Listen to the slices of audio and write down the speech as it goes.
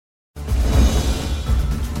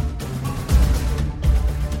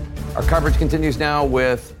Our coverage continues now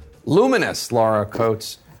with luminous Laura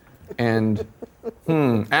Coates and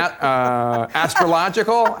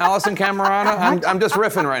astrological Allison Camerata. I'm just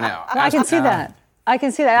riffing right now. No, I can see that. I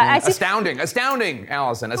can see that. I see. Astounding,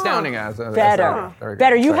 Allison, astounding. Better.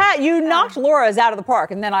 You knocked Laura's out of the park,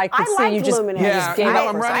 and then I could see you just. Luminous. Yeah,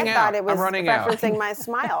 I'm running out. I thought it was referencing out. my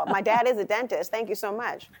smile. My dad is a dentist. Thank you so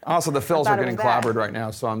much. Also, the Phils are getting clobbered right now,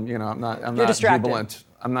 so I'm not jubilant.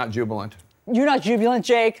 I'm not jubilant. You're not jubilant,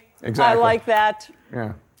 Jake. Exactly. I like that.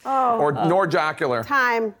 Yeah. Nor jocular.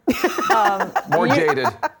 Time. More jaded.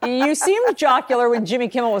 You seemed jocular when Jimmy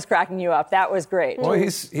Kimmel was cracking you up. That was great. Well,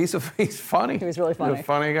 he's funny. He was really funny. He's a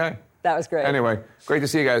funny guy. That was great. Anyway, great to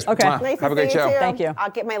see you guys. Okay. Nice Have a to great see you show. too. Thank you.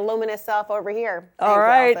 I'll get my luminous self over here. All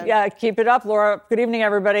right. Yeah, keep it up, Laura. Good evening,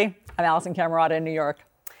 everybody. I'm Allison Camerata in New York.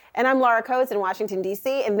 And I'm Laura Coates in Washington,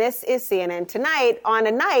 D.C., and this is CNN Tonight, on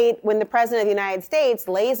a night when the President of the United States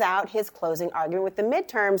lays out his closing argument with the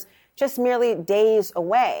midterms just merely days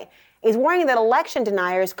away. He's warning that election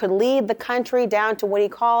deniers could lead the country down to what he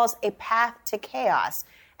calls a path to chaos.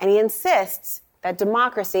 And he insists that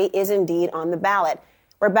democracy is indeed on the ballot.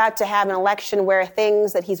 We're about to have an election where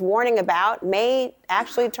things that he's warning about may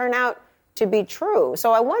actually turn out to be true.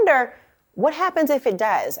 So I wonder, what happens if it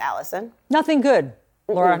does, Allison? Nothing good,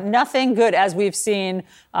 Laura. Nothing good, as we've seen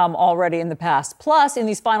already in the past. Plus, in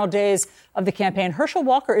these final days of the campaign, Herschel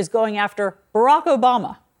Walker is going after Barack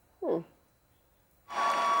Obama.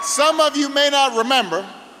 Some of you may not remember,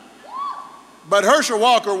 but Herschel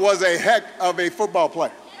Walker was a heck of a football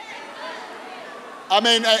player.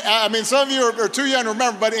 I mean, some of you are too young to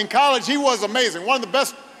remember, but in college he was amazing. One of the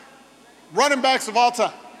best running backs of all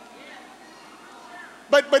time.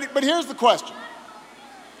 But here's the question.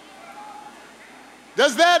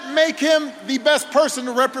 Does that make him the best person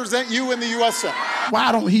to represent you in the U.S. Senate?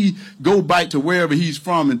 Why don't he go back to wherever he's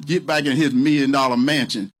from and get back in his $1 million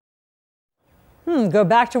mansion? Go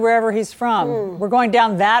back to wherever he's from. We're going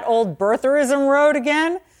down that old birtherism road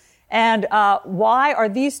again. And why are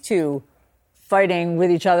these two fighting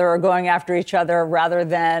with each other or going after each other rather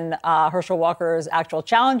than Herschel Walker's actual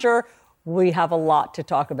challenger? We have a lot to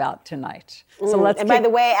talk about tonight. So let's. By the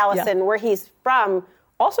way, Allison, where he's from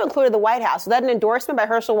also included the White House. Was that an endorsement by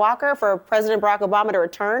Herschel Walker for President Barack Obama to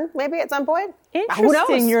return, maybe at some point? Interesting, Who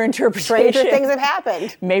knows? Your interpretation. Stranger things have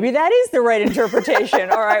happened. Maybe that is the right interpretation.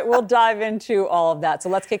 All right, we'll dive into all of that. So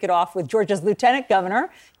let's kick it off with Georgia's Lieutenant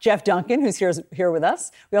Governor, Jeff Duncan, who's here with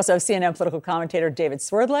us. We also have CNN political commentator David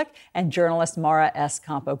Swerdlick and journalist Mara S.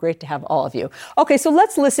 Campo. Great to have all of you. Okay, so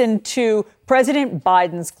let's listen to President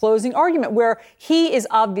Biden's closing argument, where he is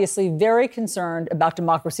obviously very concerned about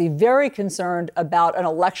democracy, very concerned about an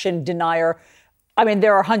election denier. I mean,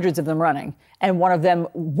 there are hundreds of them running, and one of them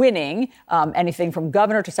winning, anything from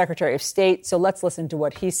governor to secretary of state. So let's listen to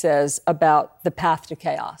what he says about the path to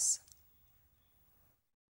chaos.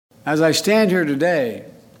 As I stand here today,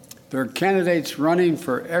 there are candidates running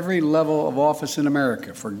for every level of office in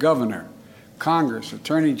America, for governor, Congress,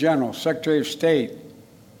 attorney general, secretary of state,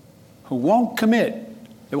 who won't commit.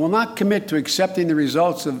 They will not commit to accepting the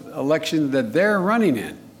results of elections that they're running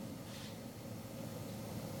in.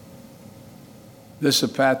 This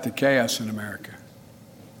is a path to chaos in America.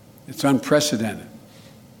 It's unprecedented.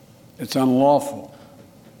 It's unlawful.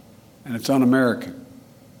 And it's un-American.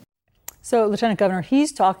 So, Lieutenant Governor,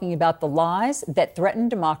 he's talking about the lies that threaten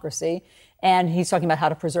democracy, and he's talking about how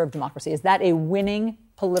to preserve democracy. Is that a winning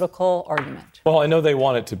political argument? Well, I know they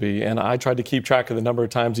want it to be, and I tried to keep track of the number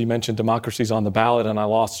of times he mentioned democracy's on the ballot, and I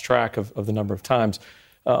lost track of the number of times.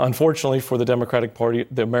 Unfortunately for the Democratic Party,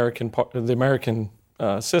 the American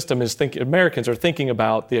system is Americans are thinking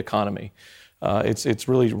about the economy. It's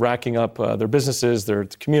really racking up their businesses, their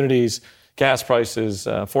communities, gas prices,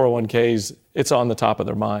 401ks. It's on the top of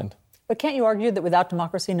their mind. But can't you argue that without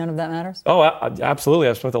democracy, none of that matters? Oh, absolutely.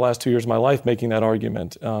 I've spent the last 2 years of my life making that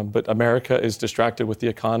argument. But America is distracted with the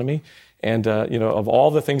economy. And, of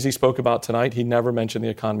all the things he spoke about tonight, he never mentioned the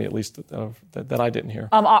economy, at least that I didn't hear.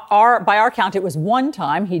 By our count, it was one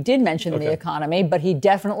time he did mention the economy, but he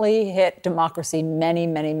definitely hit democracy many,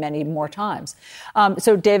 many, many more times.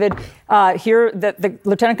 So, David, here, the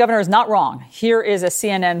Lieutenant Governor is not wrong. Here is a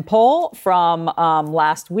CNN poll from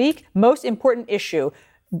last week. Most important issue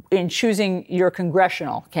in choosing your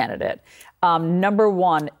congressional candidate. Number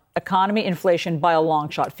one, economy, inflation by a long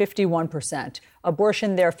shot, 51%.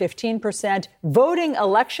 Abortion there, 15%. Voting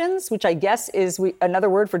elections, which I guess is another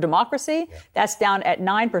word for democracy, that's down at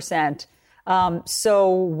 9%. So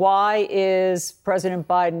why is President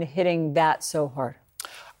Biden hitting that so hard?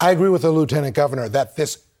 I agree with the Lieutenant Governor that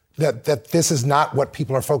this is not what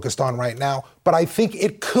people are focused on right now. But I think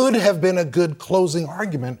it could have been a good closing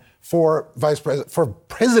argument for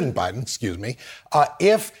President Biden,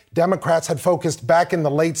 if Democrats had focused back in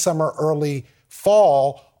the late summer, early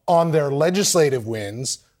fall on their legislative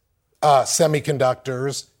wins,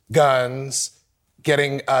 semiconductors, guns,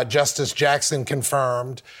 getting Justice Jackson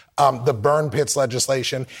confirmed, the burn pits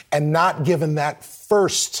legislation, and not given that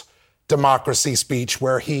first democracy speech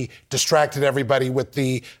where he distracted everybody with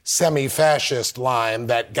the semi-fascist line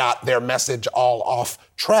that got their message all off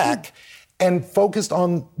track, and focused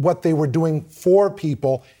on what they were doing for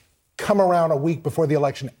people, come around a week before the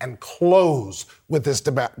election and close with this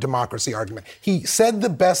democracy argument. He said the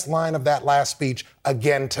best line of that last speech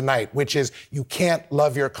again tonight, which is, you can't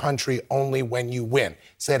love your country only when you win.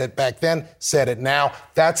 Said it back then, said it now.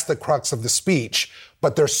 That's the crux of the speech.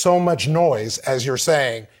 But there's so much noise, as you're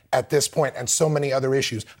saying, at this point, and so many other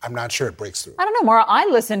issues, I'm not sure it breaks through. I don't know, Maura. I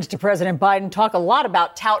listened to President Biden talk a lot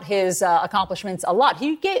about tout his accomplishments a lot.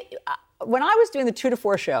 When I was doing the 2 to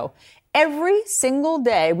 4 show, every single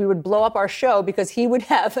day we would blow up our show because he would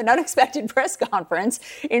have an unexpected press conference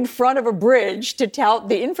in front of a bridge to tout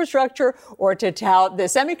the infrastructure or to tout the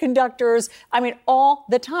semiconductors. I mean, all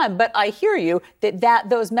the time. But I hear you that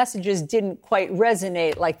those messages didn't quite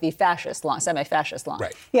resonate like the fascist line, semi-fascist line.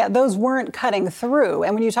 Right. Yeah, those weren't cutting through.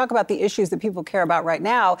 And when you talk about the issues that people care about right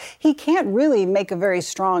now, he can't really make a very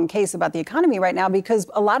strong case about the economy right now because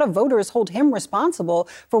a lot of voters hold him responsible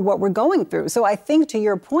for what we're going through. So I think, to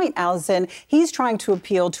your point, Allison, he's trying to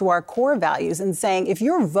appeal to our core values and saying, if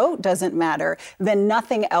your vote doesn't matter, then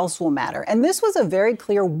nothing else will matter. And this was a very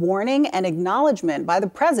clear warning and acknowledgement by the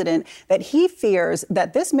president that he fears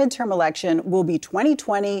that this midterm election will be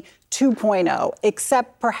 2020 2.0,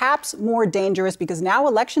 except perhaps more dangerous because now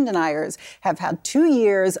election deniers have had 2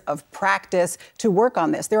 years of practice to work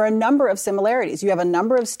on this. There are a number of similarities. You have a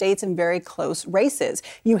number of states in very close races.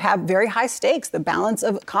 You have very high stakes. The balance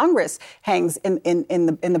of Congress hangs in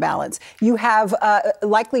the balance. You have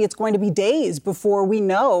likely it's going to be days before we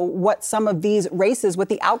know what some of these races, what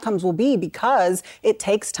the outcomes will be, because it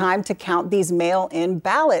takes time to count these mail-in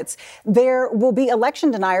ballots. There will be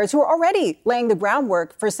election deniers who are already laying the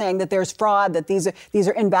groundwork for saying that there's fraud, that these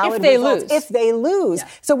are invalid results if they lose. Yeah.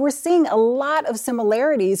 So we're seeing a lot of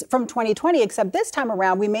similarities from 2020, except this time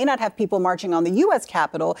around, we may not have people marching on the U.S.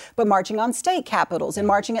 Capitol, but marching on state capitals and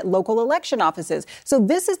marching at local election offices. So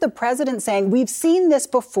this is the president saying, we've seen this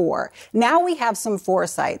before. Now we have some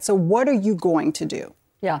foresight. So what are you going to do?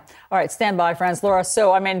 Yeah. All right. Stand by, friends. Laura,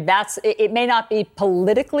 so, I mean, it may not be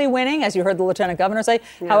politically winning, as you heard the lieutenant governor say.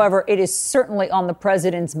 Yeah. However, it is certainly on the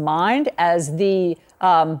president's mind as the,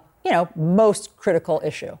 most critical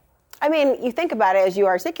issue. I mean, you think about it as you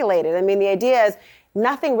articulated. I mean, the idea is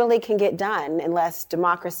nothing really can get done unless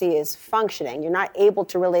democracy is functioning. You're not able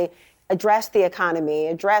to really address the economy,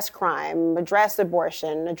 address crime, address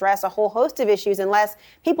abortion, address a whole host of issues unless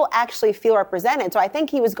people actually feel represented. So I think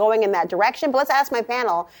he was going in that direction. But let's ask my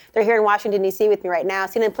panel. They're here in Washington, D.C. with me right now.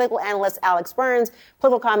 CNN political analyst Alex Burns,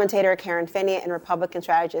 political commentator Karen Finney, and Republican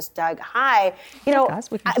strategist Doug Heye.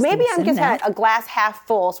 Maybe I'm just a glass half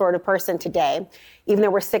full sort of person today, even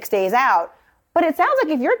though we're 6 days out. But it sounds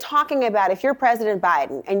like if you're President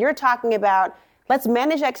Biden and you're talking about let's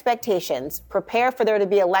manage expectations, prepare for there to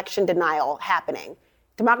be election denial happening,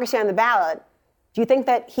 democracy on the ballot, do you think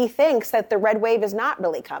that he thinks that the red wave is not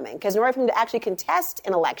really coming? Because in order for him to actually contest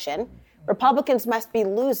an election, Republicans must be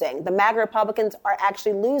losing. The MAGA Republicans are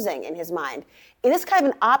actually losing in his mind. Is this kind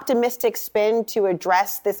of an optimistic spin to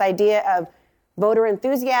address this idea of voter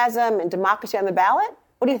enthusiasm and democracy on the ballot?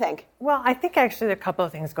 What do you think? Well, I think actually there are a couple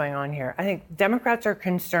of things going on here. I think Democrats are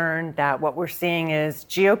concerned that what we're seeing is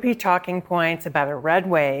GOP talking points about a red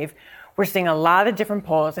wave. We're seeing a lot of different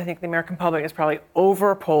polls. I think the American public is probably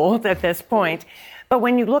over-polled at this point. But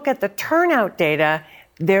when you look at the turnout data,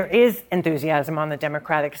 there is enthusiasm on the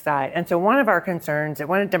Democratic side. And so one of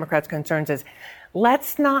Democrats' concerns is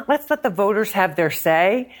let's let the voters have their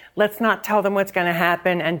say. Let's not tell them what's going to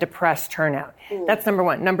happen and depress turnout. That's number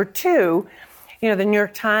one. Number two, the New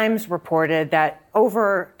York Times reported that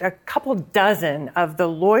over a couple dozen of the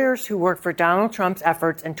lawyers who worked for Donald Trump's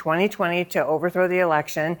efforts in 2020 to overthrow the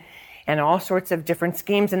election and all sorts of different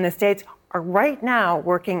schemes in the states are right now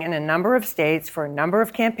working in a number of states for a number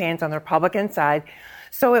of campaigns on the Republican side.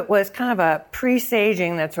 So it was kind of a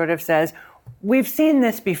presaging that sort of says, we've seen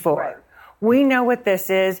this before. Right. We know what this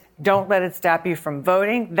is. Don't let it stop you from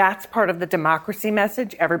voting. That's part of the democracy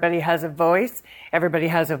message. Everybody has a voice. Everybody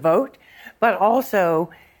has a vote. But also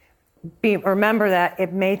remember that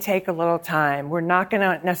it may take a little time. We're not going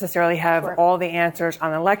to necessarily have all the answers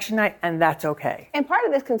on election night, and that's okay. And part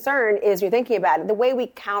of this concern is, you're thinking about it, the way we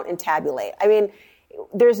count and tabulate. I mean,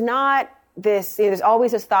 there's not this, there's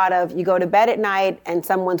always this thought of you go to bed at night and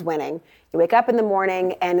someone's winning. You wake up in the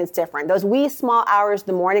morning and it's different. Those wee small hours of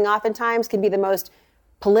the morning oftentimes can be the most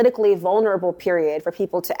politically vulnerable period for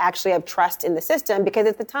people to actually have trust in the system, because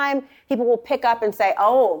it's the time people will pick up and say,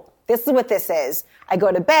 oh, this is what this is. I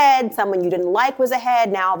go to bed, someone you didn't like was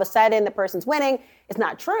ahead, now all of a sudden the person's winning. It's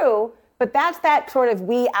not true, but that's that sort of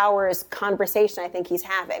wee hours conversation I think he's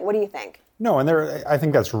having. What do you think? No, and I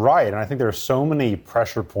think that's right. And I think there are so many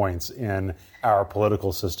pressure points in our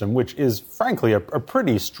political system, which is, frankly, a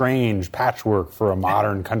pretty strange patchwork for a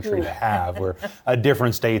modern country to have, where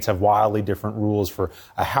different states have wildly different rules for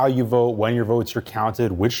how you vote, when your votes are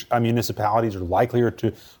counted, which municipalities are likelier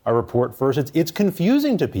to report first. It's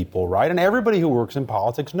confusing to people, right? And everybody who works in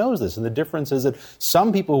politics knows this. And the difference is that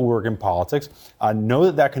some people who work in politics know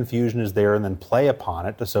that confusion is there and then play upon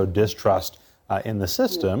it to sow distrust in the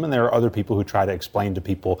system. And there are other people who try to explain to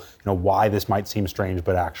people, why this might seem strange,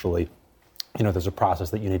 but actually, there's a process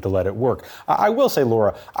that you need to let it work. I will say,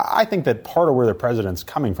 Laura, I think that part of where the president's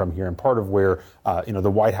coming from here and part of where, the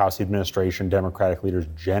White House, the administration, Democratic leaders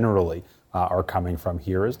generally are coming from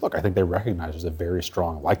here is, look, I think they recognize there's a very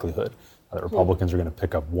strong likelihood that Republicans are going to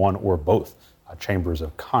pick up one or both chambers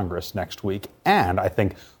of Congress next week. And I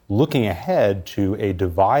think looking ahead to a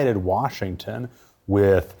divided Washington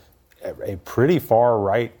with a pretty far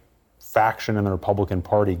right faction in the Republican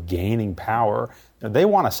Party gaining power, they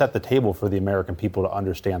want to set the table for the American people to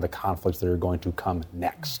understand the conflicts that are going to come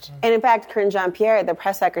next. And in fact, Karine Jean-Pierre, the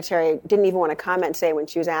press secretary, didn't even want to comment today when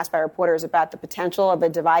she was asked by reporters about the potential of a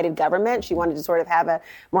divided government. She wanted to sort of have a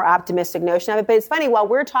more optimistic notion of it. But it's funny, while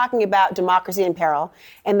we're talking about democracy in peril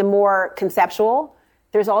and the more conceptual,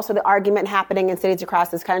 there's also the argument happening in cities across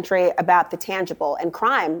this country about the tangible. And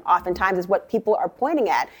crime oftentimes is what people are pointing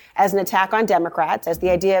at as an attack on Democrats, as the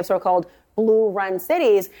idea of so-called blue-run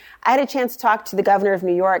cities. I had a chance to talk to the governor of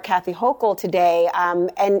New York, Kathy Hochul, today,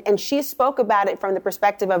 and she spoke about it from the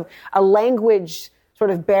perspective of a language sort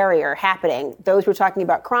of barrier happening. Those who are talking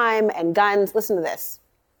about crime and guns, listen to this.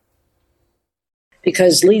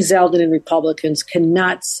 Because Lee Zeldin and Republicans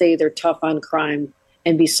cannot say they're tough on crime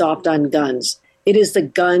and be soft on guns. It is the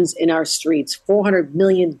guns in our streets, 400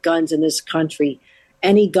 million guns in this country.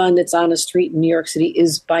 Any gun that's on a street in New York City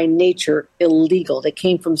is by nature illegal. They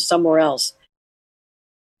came from somewhere else.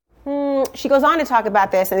 She goes on to talk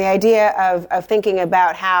about this and the idea of thinking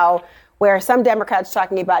about how, where some Democrats are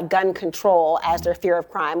talking about gun control as their fear of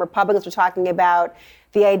crime, Republicans are talking about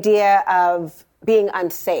the idea of being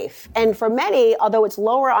unsafe. And for many, although it's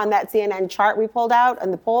lower on that CNN chart we pulled out on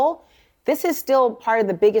the poll, this is still part of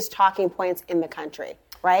the biggest talking points in the country,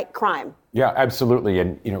 right? Crime. Yeah, absolutely.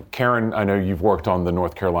 And, Karen, I know you've worked on the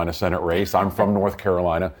North Carolina Senate race. I'm from North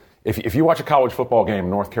Carolina. If you watch a college football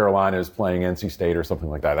game, North Carolina is playing NC State or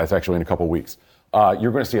something like that. That's actually in a couple of weeks.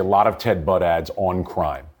 You're going to see a lot of Ted Budd ads on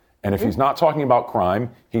crime. And if he's not talking about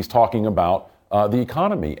crime, he's talking about the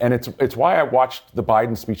economy. And it's why I watched the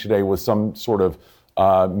Biden speech today with some sort of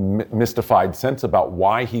mystified sense about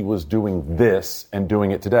why he was doing this and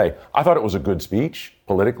doing it today. I thought it was a good speech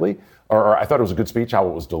politically, or I thought it was a good speech how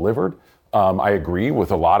it was delivered. I agree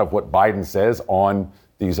with a lot of what Biden says on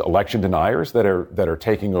these election deniers that are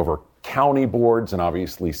taking over county boards and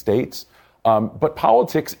obviously states. But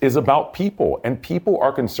politics is about people, and people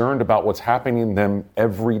are concerned about what's happening to them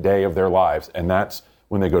every day of their lives, and that's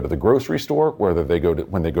when they go to the grocery store, when they go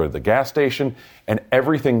to the gas station, and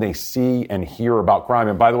everything they see and hear about crime.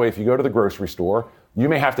 And by the way, if you go to the grocery store, you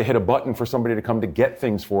may have to hit a button for somebody to come to get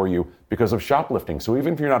things for you because of shoplifting. So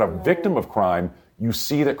even if you're not a victim of crime, you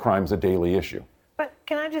see that crime's a daily issue. But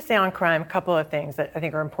can I just say on crime, a couple of things that I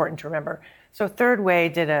think are important to remember. So Third Way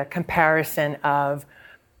did a comparison of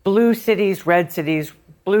blue cities,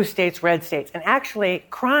 blue states, red states. And actually,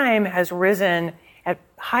 crime has risen at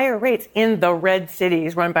higher rates in the red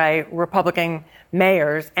cities run by Republican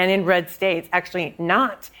mayors and in red states, actually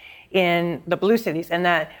not in the blue cities. And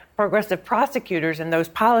that progressive prosecutors and those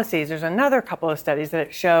policies, there's another couple of studies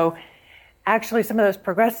that show actually some of those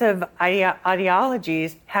progressive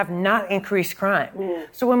ideologies have not increased crime.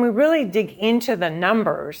 So when we really dig into the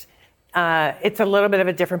numbers, it's a little bit of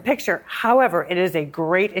a different picture. However, it is a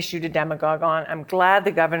great issue to demagogue on. I'm glad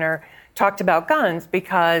the governor talked about guns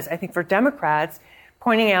because I think for Democrats,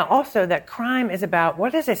 pointing out also that crime is about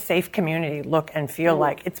what does a safe community look and feel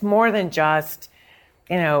like. It's more than just,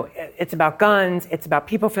 it's about guns. It's about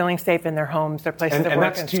people feeling safe in their homes, their places of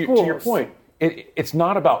work, and schools. To your point, it's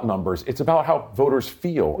not about numbers. It's about how voters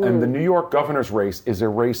feel. And the New York governor's race is a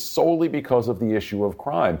race solely because of the issue of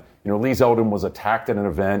crime. Lee Zeldin was attacked at an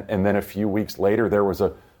event, and then a few weeks later there was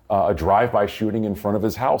a drive-by shooting in front of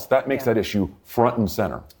his house. That makes that issue front and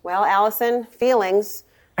center. Well, Allison, feelings.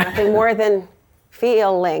 Nothing more than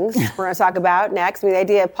feelings we're going to talk about next. I mean, the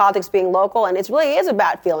idea of politics being local, and it really is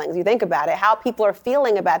about feelings. You think about it, how people are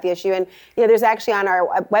feeling about the issue. And, there's actually on our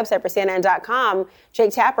website for CNN.com,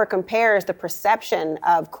 Jake Tapper compares the perception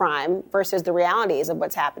of crime versus the realities of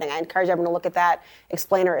what's happening. I encourage everyone to look at that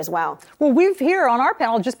explainer as well. Well, we've here on our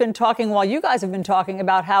panel just been talking while you guys have been talking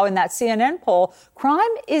about how in that CNN poll, crime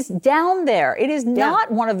is down there. It is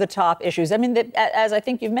not one of the top issues. I mean, as I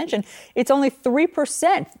think you've mentioned, it's only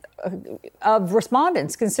 3% of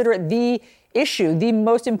respondents consider it the issue, the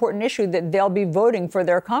most important issue that they'll be voting for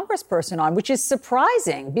their congressperson on, which is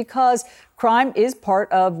surprising because crime is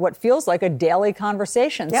part of what feels like a daily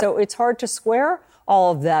conversation. Yep. So it's hard to square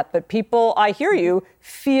all of that. But people, I hear you,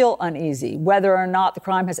 feel uneasy whether or not the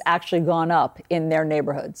crime has actually gone up in their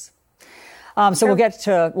neighborhoods. So we'll get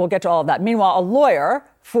to all of that. Meanwhile, a lawyer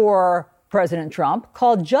for President Trump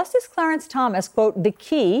called Justice Clarence Thomas, quote, the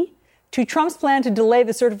key to Trump's plan to delay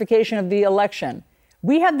the certification of the election.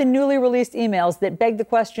 We have the newly released emails that beg the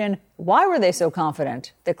question, why were they so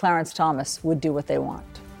confident that Clarence Thomas would do what they want?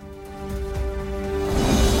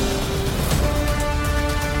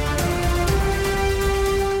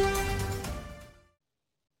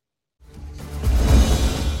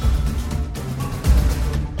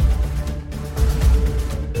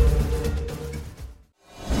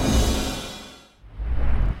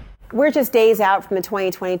 We're just days out from the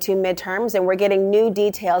 2022 midterms, and we're getting new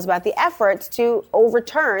details about the efforts to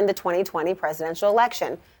overturn the 2020 presidential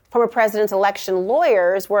election. Former president's election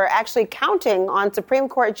lawyers were actually counting on Supreme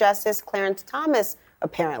Court Justice Clarence Thomas,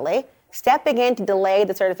 apparently, stepping in to delay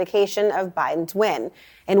the certification of Biden's win.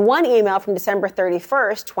 In one email from December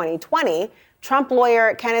 31st, 2020, Trump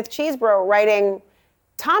lawyer Kenneth Chesebro writing,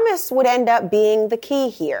 Thomas would end up being the key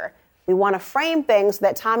here. We want to frame things so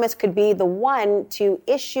that Thomas could be the one to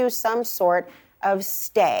issue some sort of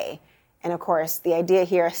stay. And, of course, the idea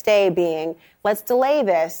here, a stay being, let's delay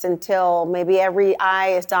this until maybe every I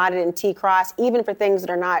is dotted and T crossed, even for things that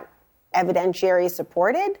are not evidentiary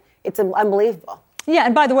supported. It's unbelievable. Yeah,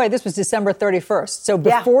 and by the way, this was December 31st. So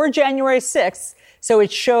before January 6th, so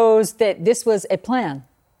it shows that this was a plan.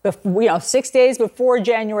 6 days before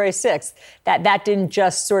January 6th, that didn't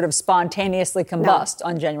just sort of spontaneously combust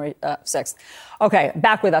on January 6th. Okay,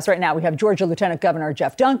 back with us right now, we have Georgia Lieutenant Governor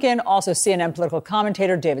Jeff Duncan, also CNN political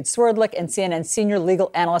commentator David Swerdlick, and CNN senior legal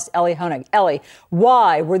analyst Ellie Honig. Ellie,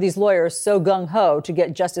 why were these lawyers so gung-ho to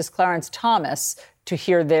get Justice Clarence Thomas to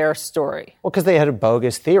hear their story? Well, because they had a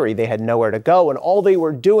bogus theory. They had nowhere to go, and all they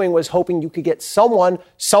were doing was hoping you could get someone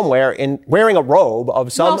somewhere in wearing a robe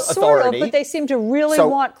of some authority. Sort of, but they seem to really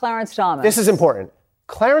want Clarence Thomas. This is important.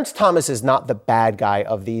 Clarence Thomas is not the bad guy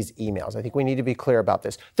of these emails. I think we need to be clear about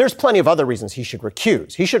this. There's plenty of other reasons he should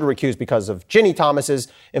recuse. He should recuse because of Ginny Thomas's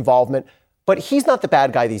involvement, but he's not the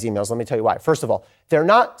bad guy of these emails. Let me tell you why. First of all, they're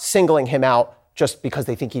not singling him out just because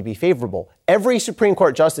they think he'd be favorable. Every Supreme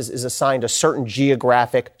Court justice is assigned a certain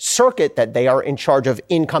geographic circuit that they are in charge of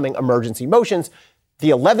incoming emergency motions. The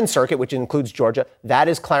 11th Circuit, which includes Georgia, that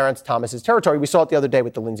is Clarence Thomas's territory. We saw it the other day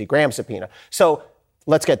with the Lindsey Graham subpoena. So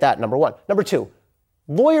let's get that, number one. Number two,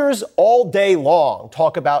 lawyers all day long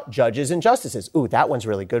talk about judges and justices. Ooh, that one's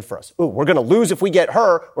really good for us. Ooh, we're going to lose if we get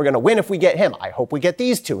her. We're going to win if we get him. I hope we get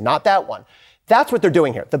these two, not that one. That's what they're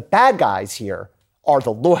doing here. The bad guys here are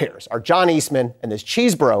the lawyers, are John Eastman and this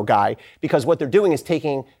Chesebro guy, because what they're doing is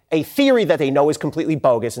taking a theory that they know is completely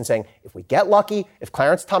bogus and saying, if we get lucky, if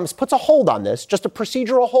Clarence Thomas puts a hold on this, just a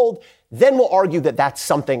procedural hold, then we'll argue that that's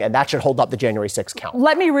something and that should hold up the January 6th count.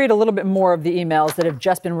 Let me read a little bit more of the emails that have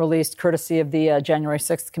just been released courtesy of the January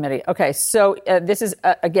 6th committee. Okay, so this is,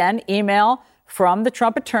 again, email from the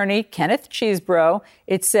Trump attorney, Kenneth Chesebro.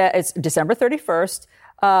 It's December 31st.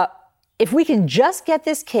 If we can just get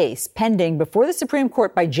this case pending before the Supreme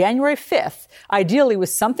Court by January 5th, ideally with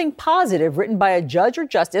something positive written by a judge or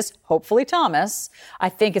justice, hopefully Thomas, I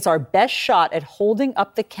think it's our best shot at holding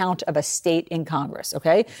up the count of a state in Congress,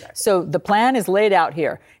 okay? Exactly. So the plan is laid out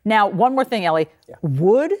here. Now, one more thing, Ellie. Yeah.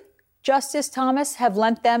 Would Justice Thomas have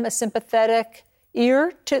lent them a sympathetic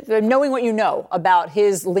ear to knowing what you know about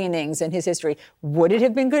his leanings and his history? Would it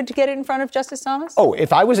have been good to get it in front of Justice Thomas? Oh,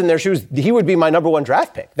 if I was in their shoes, he would be my number one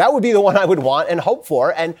draft pick. That would be the one I would want and hope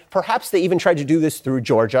for. And perhaps they even tried to do this through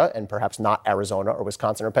Georgia and perhaps not Arizona or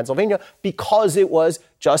Wisconsin or Pennsylvania because it was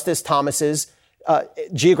Justice Thomas's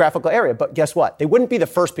geographical area. But guess what? They wouldn't be the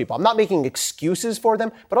first people. I'm not making excuses for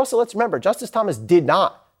them, but also let's remember, Justice Thomas did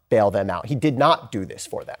not bail them out. He did not do this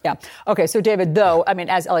for them. Yeah. Okay. So David, though, I mean,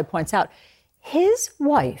 as Ellie points out, his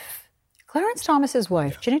wife, Clarence Thomas's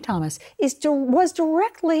wife, Ginny Thomas, was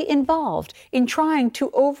directly involved in trying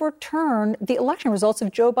to overturn the election results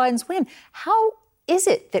of Joe Biden's win. How is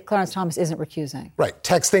it that Clarence Thomas isn't recusing? Right.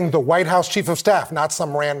 Texting the White House chief of staff, not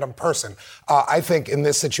some random person. I think in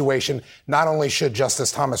this situation, not only should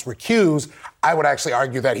Justice Thomas recuse, I would actually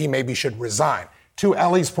argue that he maybe should resign. To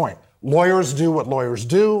Ellie's point, lawyers do what lawyers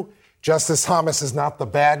do. Justice Thomas is not the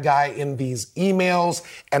bad guy in these emails,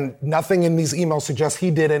 and nothing in these emails suggests he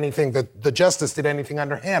did anything, that the justice did anything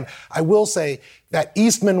underhand. I will say that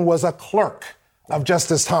Eastman was a clerk of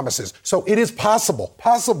Justice Thomas's. So it is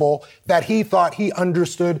possible that he thought he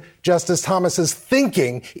understood Justice Thomas's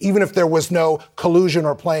thinking, even if there was no collusion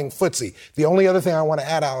or playing footsie. The only other thing I want to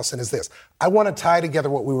add, Allison, is this. I want to tie together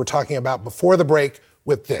what we were talking about before the break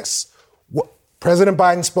with this. President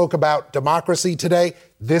Biden spoke about democracy today.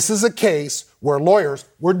 This is a case where lawyers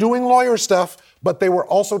were doing lawyer stuff, but they were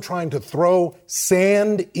also trying to throw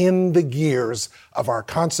sand in the gears of our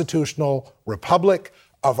constitutional republic,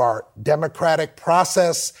 of our democratic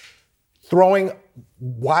process, throwing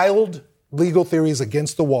wild legal theories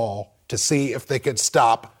against the wall to see if they could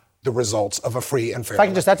stop the results of a free and fair election. If I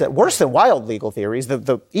can just add to that, worse than wild legal theories, the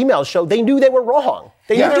emails show they knew they were wrong.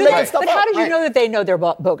 They knew they were making stuff up. But how did you know that they know they're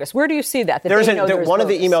bogus? Where do you see that? One of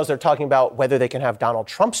the emails they're talking about whether they can have Donald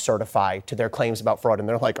Trump certify to their claims about fraud. And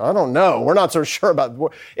they're like, I don't know. We're not so sure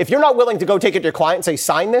about. If you're not willing to go take it to your client and say,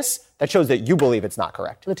 sign this, that shows that you believe it's not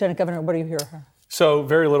correct. Lieutenant Governor, what do you hear? So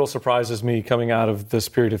very little surprises me coming out of this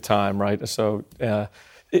period of time, right? So,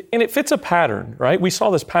 and it fits a pattern, right? We saw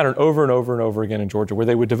this pattern over and over and over again in Georgia, where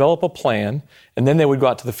they would develop a plan, and then they would go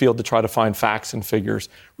out to the field to try to find facts and figures,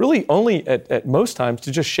 really only at most times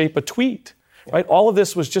to just shape a tweet, right? All of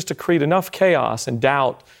this was just to create enough chaos and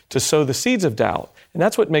doubt to sow the seeds of doubt. And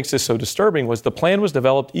that's what makes this so disturbing, was the plan was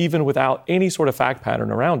developed even without any sort of fact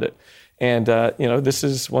pattern around it. And, this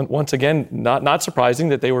is, once again, not surprising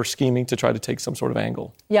that they were scheming to try to take some sort of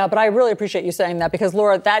angle. Yeah, but I really appreciate you saying that because,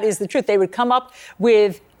 Laura, that is the truth. They would come up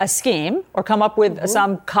with a scheme or come up with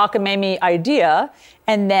some cockamamie idea,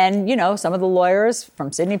 and then, some of the lawyers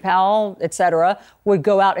from Sidney Powell, et cetera, would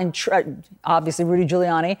go out and, obviously Rudy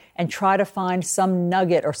Giuliani, and try to find some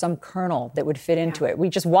nugget or some kernel that would fit into it. We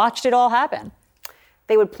just watched it all happen.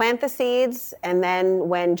 They would plant the seeds, and then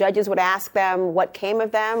when judges would ask them what came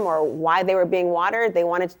of them or why they were being watered, they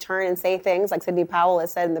wanted to turn and say things like Sidney Powell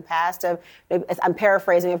has said in the past of, I'm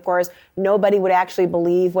paraphrasing, of course, nobody would actually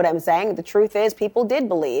believe what I'm saying. The truth is people did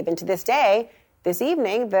believe. And to this day, this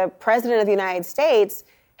evening, the president of the United States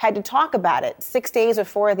had to talk about it 6 days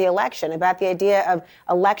before the election, about the idea of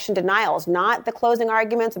election denials, not the closing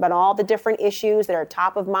arguments about all the different issues that are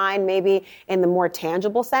top of mind, maybe in the more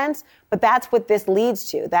tangible sense. But that's what this leads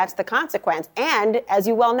to. That's the consequence. And as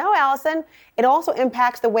you well know, Allison, it also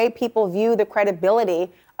impacts the way people view the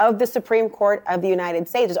credibility of the Supreme Court of the United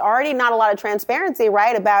States. There's already not a lot of transparency,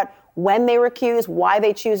 right, about when they recuse, why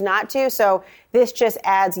they choose not to. So this just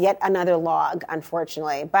adds yet another log,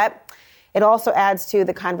 unfortunately. But it also adds to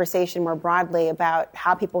the conversation more broadly about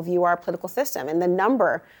how people view our political system. And the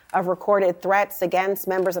number of recorded threats against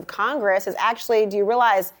members of Congress is actually, do you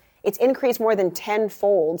realize, it's increased more than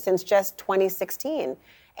tenfold since just 2016.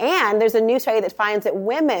 And there's a new study that finds that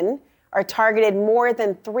women are targeted more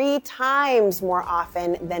than 3 times more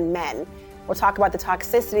often than men. We'll talk about the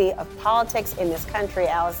toxicity of politics in this country,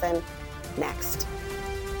 Allison, next.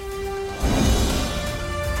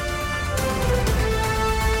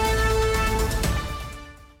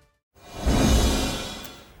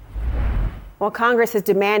 Well, Congress is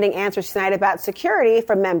demanding answers tonight about security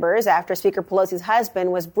from members after Speaker Pelosi's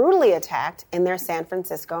husband was brutally attacked in their San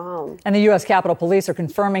Francisco home. And the U.S. Capitol Police are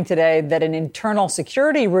confirming today that an internal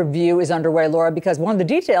security review is underway, Laura, because one of the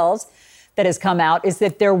details that has come out is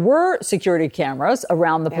that there were security cameras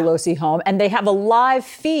around the Pelosi home, and they have a live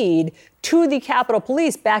feed to the Capitol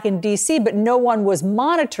Police back in D.C., but no one was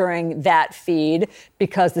monitoring that feed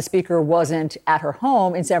because the speaker wasn't at her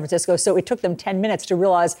home in San Francisco. So it took them 10 minutes to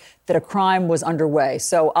realize that a crime was underway.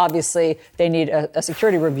 So obviously they need a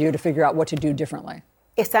security review to figure out what to do differently.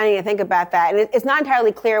 It's stunning to think about that. And it's not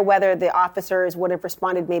entirely clear whether the officers would have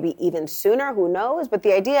responded maybe even sooner. Who knows? But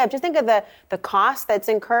the idea of just think of the cost that's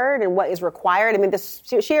incurred and what is required. I mean,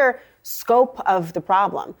 the sheer scope of the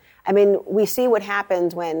problem. I mean, we see what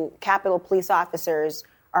happens when Capitol Police officers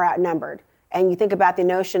are outnumbered. And you think about the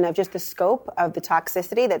notion of just the scope of the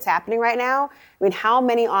toxicity that's happening right now. I mean, how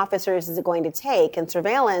many officers is it going to take and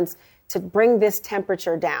surveillance to bring this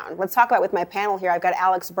temperature down? Let's talk about it with my panel here. I've got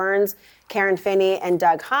Alex Burns, Karen Finney, and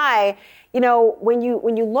Doug High. You know, when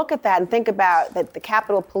you look at that and think about that the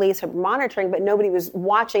Capitol Police are monitoring, but nobody was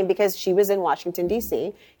watching because she was in Washington,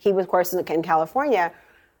 D.C. He was, of course, in California.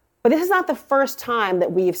 But this is not the first time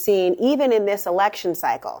that we've seen, even in this election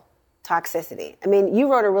cycle, toxicity. I mean,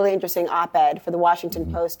 you wrote a really interesting op-ed for the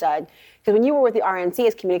Washington Post, Doug, because when you were with the RNC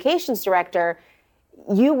as communications director,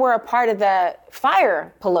 you were a part of the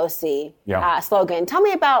Fire Pelosi slogan. Tell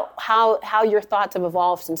me about how your thoughts have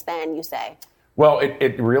evolved since then, you say. Well,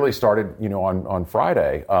 it really started, on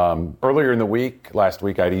Friday. Earlier in the week, last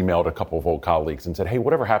week, I'd emailed a couple of old colleagues and said, hey,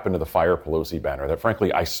 whatever happened to the Fire Pelosi banner that,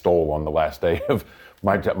 frankly, I stole on the last day of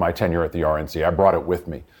my tenure at the RNC? I brought it with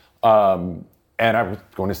me. And I was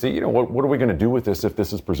going to see, what are we going to do with this if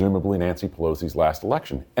this is presumably Nancy Pelosi's last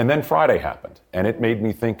election? And then Friday happened, and it made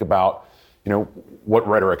me think about, what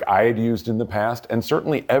rhetoric I had used in the past, and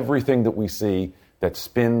certainly everything that we see that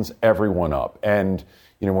spins everyone up. And,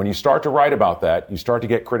 when you start to write about that, you start to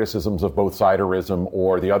get criticisms of both siderism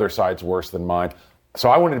or the other side's worse than mine. So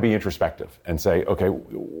I wanted to be introspective and say, okay,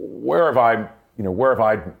 where have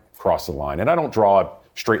I crossed the line? And I don't draw a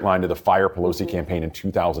straight line to the Fire Pelosi campaign in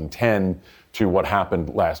 2010 to what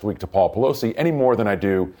happened last week to Paul Pelosi any more than I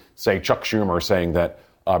do, say, Chuck Schumer saying that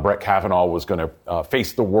Brett Kavanaugh was going to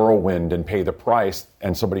face the whirlwind and pay the price,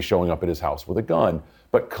 and somebody showing up at his house with a gun.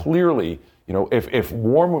 But clearly, if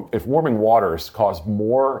warming waters cause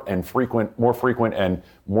more frequent and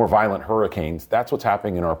more violent hurricanes, that's what's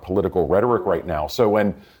happening in our political rhetoric right now. So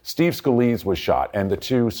when Steve Scalise was shot and the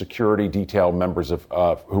two security detail members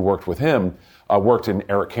who worked with him worked in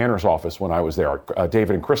Eric Cantor's office when I was there,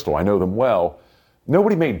 David and Crystal, I know them well,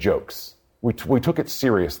 nobody made jokes. We took it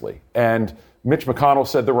seriously. And Mitch McConnell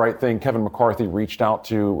said the right thing. Kevin McCarthy reached out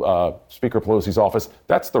to Speaker Pelosi's office.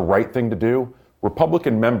 That's the right thing to do.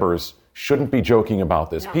 Republican members shouldn't be joking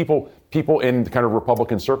about this. No. People in kind of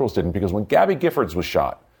Republican circles didn't, because when Gabby Giffords was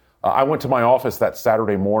shot, I went to my office that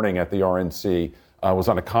Saturday morning at the RNC, was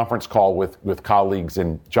on a conference call with colleagues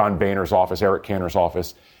in John Boehner's office, Eric Cantor's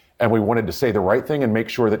office, and we wanted to say the right thing and make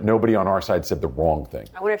sure that nobody on our side said the wrong thing.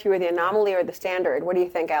 I wonder if you were the anomaly or the standard. What do you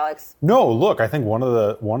think, Alex? No, look, I think one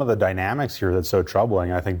of the dynamics here that's so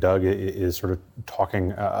troubling, I think Doug is sort of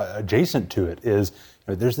talking adjacent to it, is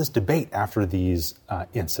there's this debate after these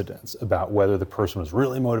incidents about whether the person was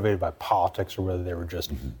really motivated by politics or whether they were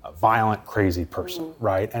just a violent, crazy person,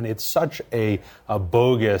 right? And it's such a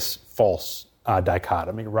bogus, false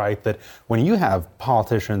dichotomy, right? That when you have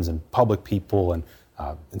politicians and public people and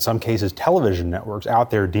in some cases, television networks out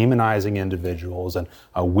there demonizing individuals and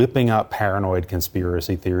whipping up paranoid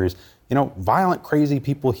conspiracy theories, violent, crazy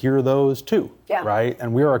people hear those too, right?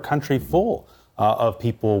 And we are a country full of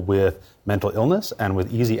people with mental illness and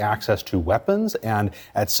with easy access to weapons. And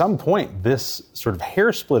at some point, this sort of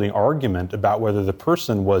hair-splitting argument about whether the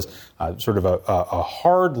person was sort of a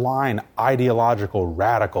hard-line ideological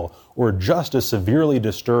radical or just a severely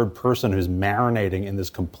disturbed person who's marinating in this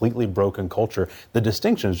completely broken culture, the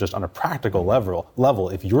distinction is just on a practical level.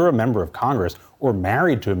 If you're a member of Congress or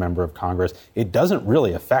married to a member of Congress, it doesn't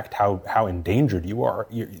really affect how endangered you are.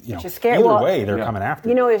 Either way, they're coming after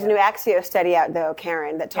you. There's a new Axios study out, though,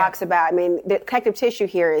 Karen, that talks about, the connective tissue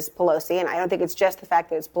here is Pelosi, and I don't think it's just the fact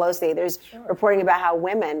that it's Pelosi. There's reporting about how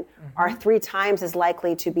women are 3 times as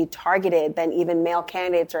likely to be targeted than even male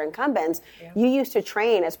candidates or incumbents. Yeah. You used to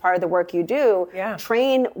train, as part of the work you do,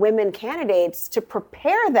 train women candidates to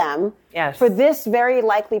prepare them for this very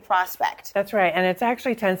likely prospect. That's right. And it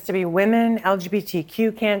actually tends to be women,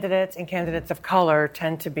 LGBTQ candidates, and candidates of color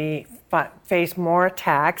tend to face more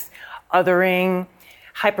attacks, othering,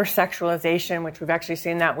 hypersexualization, which we've actually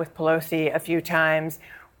seen that with Pelosi a few times,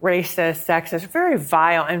 racist, sexist, very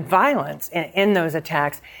vile, and violence in those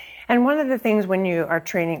attacks. And one of the things when you are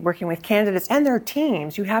working with candidates and their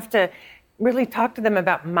teams, you have to really talk to them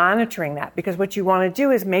about monitoring that, because what you want to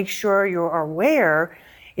do is make sure you're aware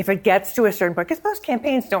if it gets to a certain point, because most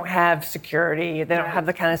campaigns don't have security. They don't have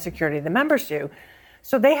the kind of security the members do.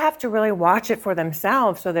 So they have to really watch it for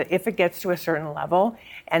themselves so that if it gets to a certain level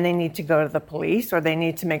and they need to go to the police or they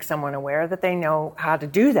need to make someone aware, that they know how to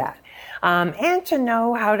do that. And to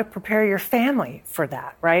know how to prepare your family for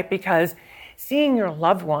that, right? Because seeing your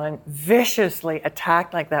loved one viciously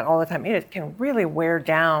attacked like that all the time, it can really wear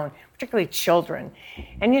down, particularly children.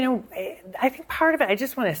 And, I think part of it, I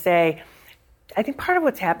just want to say, I think part of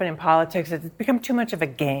what's happened in politics is it's become too much of a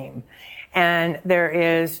game. And there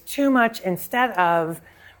is too much, instead of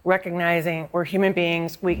recognizing we're human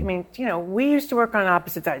beings. We used to work on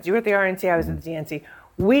opposite sides. You were at the RNC, I was at the DNC.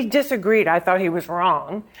 We disagreed. I thought he was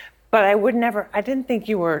wrong, but I didn't think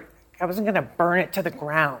I wasn't going to burn it to the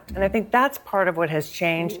ground. And I think that's part of what has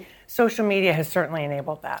changed. Social media has certainly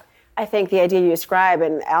enabled that. I think the idea you describe,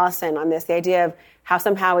 and Allison on this, the idea of how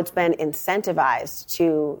somehow it's been incentivized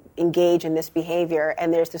to engage in this behavior,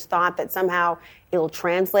 and there's this thought that somehow it'll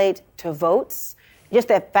translate to votes. Just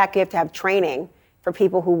the fact you have to have training for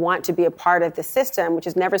people who want to be a part of the system, which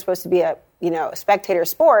is never supposed to be a spectator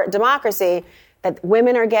sport, democracy, that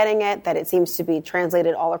women are getting it, that it seems to be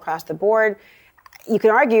translated all across the board. You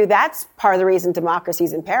can argue that's part of the reason democracy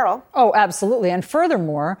is in peril. Oh, absolutely. And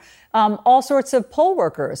furthermore, all sorts of poll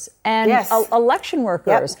workers and election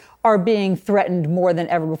workers are being threatened more than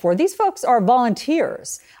ever before. These folks are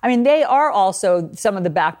volunteers. I mean, they are also some of the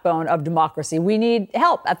backbone of democracy. We need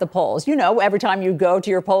help at the polls. You know, every time you go to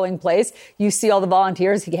your polling place, you see all the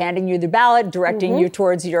volunteers handing you the ballot, directing you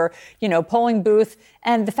towards your, polling booth.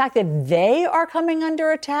 And the fact that they are coming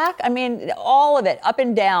under attack, I mean, all of it, up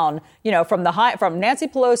and down, from Nancy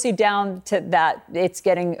Pelosi down to that, it's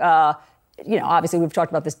getting, obviously we've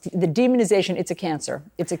talked about this, the demonization, it's a cancer.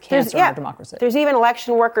 It's a cancer in our democracy. There's even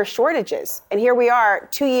election worker shortages. And here we are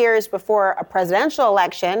 2 years before a presidential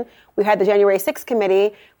election. We had the January 6th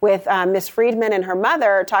committee with Ms. Friedman and her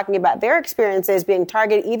mother talking about their experiences being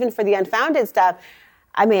targeted even for the unfounded stuff.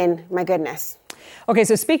 I mean, my goodness. Okay,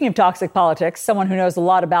 so speaking of toxic politics, someone who knows a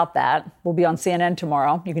lot about that will be on CNN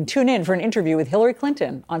tomorrow. You can tune in for an interview with Hillary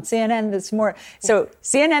Clinton on CNN this morning. So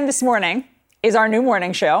CNN This Morning is our new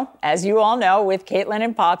morning show, as you all know, with Caitlin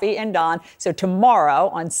and Poppy and Don. So tomorrow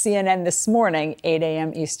on CNN This Morning, 8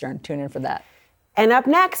 a.m. Eastern. Tune in for that. And up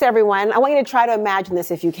next, everyone, I want you to try to imagine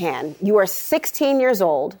this if you can. You are 16 years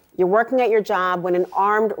old. You're working at your job when an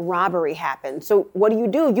armed robbery happens. So what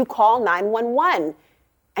do? You call 911.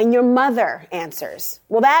 And your mother answers.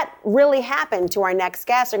 Well, that really happened to our next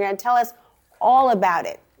guest. They're going to tell us all about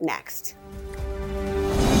it next.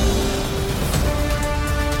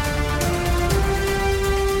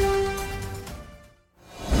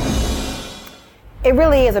 It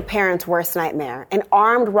really is a parent's worst nightmare, an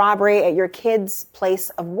armed robbery at your kid's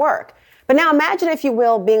place of work. But now imagine, if you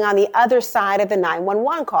will, being on the other side of the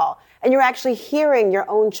 911 call, and you're actually hearing your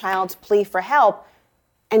own child's plea for help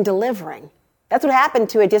and delivering. That's what happened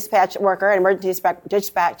to a dispatch worker, an emergency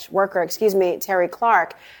dispatch worker, Terry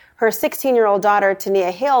Clark. Her 16-year-old daughter,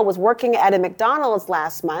 Tania Hill, was working at a McDonald's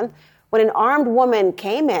last month when an armed woman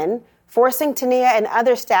came in, forcing Tania and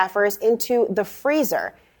other staffers into the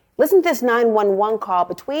freezer. Listen to this 911 call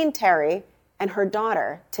between Terry and her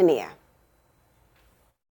daughter, Tania.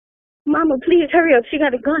 Mama, please hurry up. She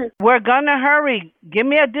got a gun. We're gonna hurry. Give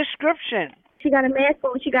me a description. She got a mask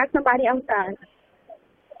on. She got somebody outside.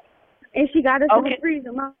 And she got us in the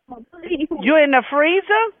freezer, Mama, please. You in the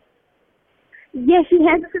freezer? Yes, she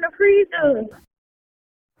has us in the freezer.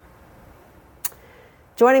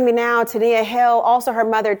 Joining me now, Tania Hill, also her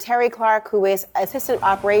mother, Terry Clark, who is Assistant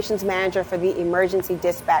Operations Manager for the Emergency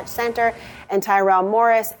Dispatch Center, and Tyrell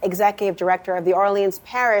Morris, Executive Director of the Orleans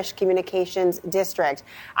Parish Communications District.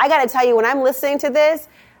 I got to tell you, when I'm listening to this,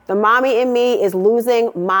 the mommy in me is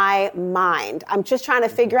losing my mind. I'm just trying to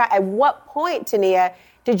figure out, at what point, Tania,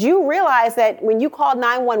 did you realize that when you called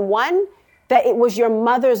 911, that it was your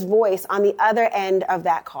mother's voice on the other end of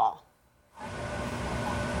that call?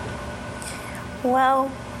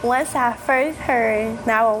 Well, once I first heard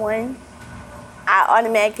 911, I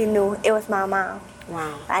automatically knew it was my mom.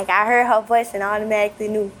 Wow. Like, I heard her voice and automatically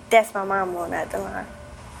knew that's my mom on the other line.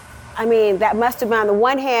 I mean, that must have been, on the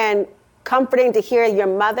one hand, comforting to hear your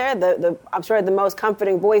mother, I'm sure the most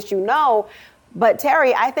comforting voice you know. But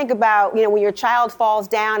Terry, I think about, when your child falls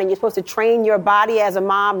down and you're supposed to train your body as a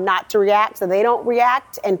mom not to react so they don't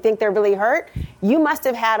react and think they're really hurt. You must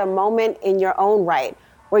have had a moment in your own right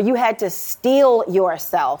where you had to steel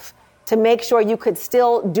yourself to make sure you could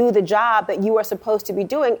still do the job that you were supposed to be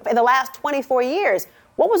doing for the last 24 years.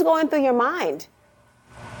 What was going through your mind?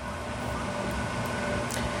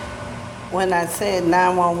 When I said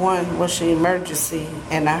 911 was an emergency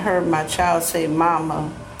and I heard my child say, "Mama,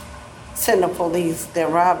 send the police, they're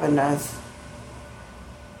robbing us."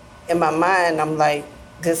 In my mind, I'm like,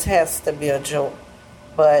 this has to be a joke.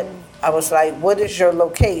 But I was like, what is your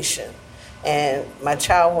location? And my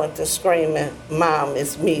child went to screaming, "Mom,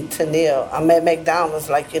 it's me, Tania. I'm at McDonald's,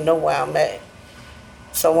 like, you know where I'm at."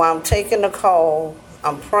 So while I'm taking the call,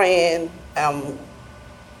 I'm praying.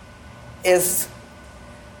 It's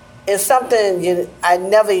something I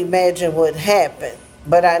never imagined would happen.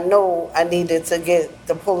 But I know I needed to get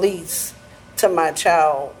the police to my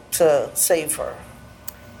child to save her.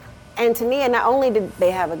 And Tania, not only did they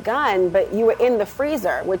have a gun, but you were in the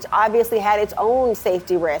freezer, which obviously had its own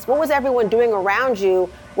safety risk. What was everyone doing around you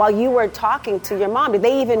while you were talking to your mom? Did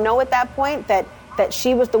they even know at that point that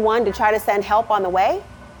she was the one to try to send help on the way?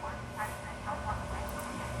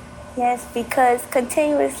 Yes, because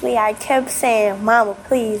continuously I kept saying, "Mama,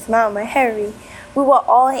 please, Mama, hurry." We were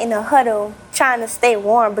all in a huddle trying to stay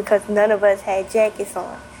warm because none of us had jackets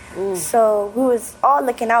on. So we was all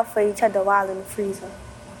looking out for each other while in the freezer.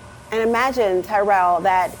 And imagine, Tyrell,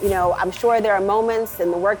 that, I'm sure there are moments in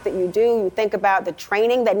the work that you do, you think about the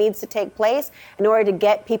training that needs to take place in order to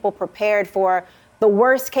get people prepared for the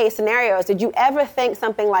worst case scenarios. Did you ever think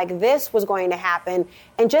something like this was going to happen?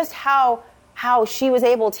 And just how she was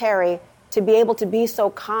able, Terry, to be able to be so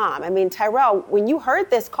calm. I mean, Tyrell, when you heard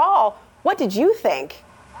this call, what did you think?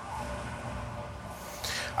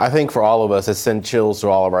 I think for all of us, it sent chills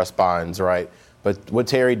through all of our spines, right? But what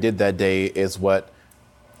Terry did that day is what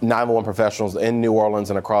 911 professionals in New Orleans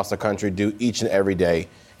and across the country do each and every day.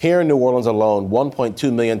 Here in New Orleans alone,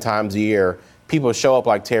 1.2 million times a year, people show up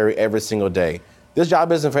like Terry every single day. This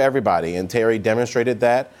job isn't for everybody, and Terry demonstrated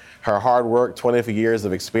that. Her hard work, 24 years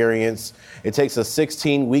of experience. It takes us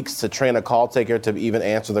 16 weeks to train a call taker to even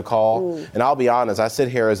answer the call. And I'll be honest, I sit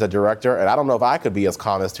here as a director, and I don't know if I could be as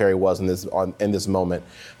calm as Terry was in this moment.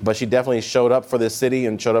 But she definitely showed up for this city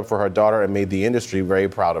and showed up for her daughter and made the industry very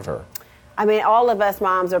proud of her. I mean, all of us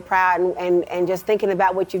moms are proud and just thinking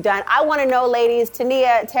about what you've done. I want to know, ladies,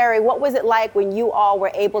 Tania, Terry, what was it like when you all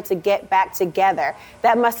were able to get back together?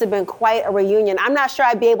 That must have been quite a reunion. I'm not sure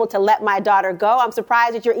I'd be able to let my daughter go. I'm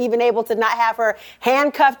surprised that you're even able to not have her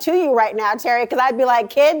handcuffed to you right now, Terry, because I'd be like,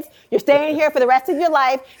 kids, you're staying here for the rest of your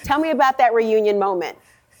life. Tell me about that reunion moment.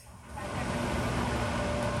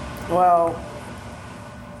 Well,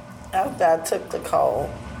 after I took the call,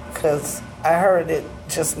 because I heard it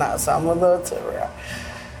just now, so I'm a little teary.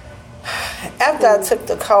 After I took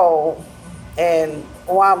the call, and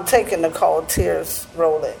while I'm taking the call, tears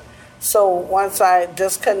rolling. So once I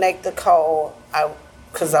disconnect the call,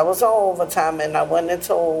 because I was on overtime, and I went and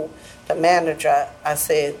told the manager, I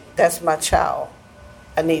said, that's my child.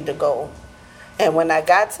 I need to go. And when I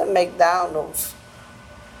got to McDonald's,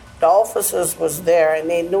 the officers was there, and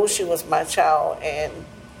they knew she was my child, and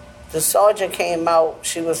the sergeant came out.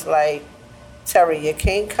 She was like, Terry, you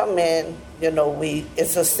can't come in.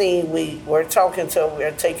 It's a scene. We're talking to her.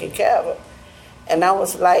 We're taking care of her. And I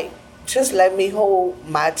was like, just let me hold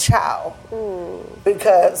my child.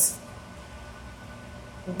 Because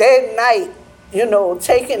that night,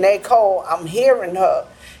 taking that call, I'm hearing her.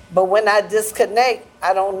 But when I disconnect,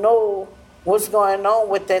 I don't know what's going on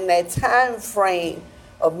within that time frame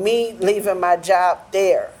of me leaving my job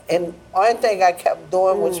there. And only thing I kept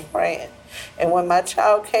doing was praying. And when my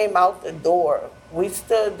child came out the door, we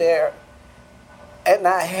stood there, and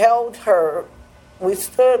I held her. We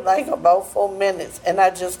stood like about 4 minutes, and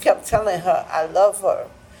I just kept telling her, I love her.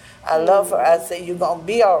 I love her. I said, you're going to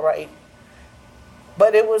be all right.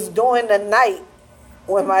 But it was during the night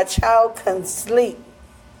when my child couldn't sleep,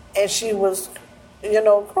 and she was,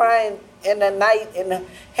 crying in the night and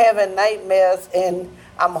having nightmares, and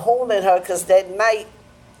I'm holding her because that night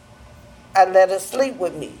I let her sleep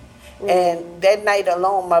with me. And that night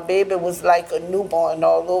alone, my baby was like a newborn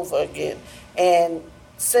all over again. And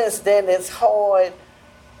since then, it's hard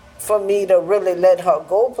for me to really let her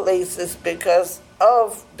go places because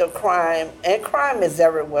of the crime. And crime is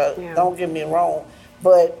everywhere, don't get me wrong.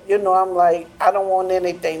 But, I'm like, I don't want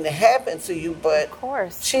anything to happen to you. But of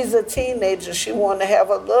course, she's a teenager. She want to have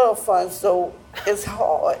a little fun, so it's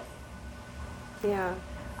hard. Yeah.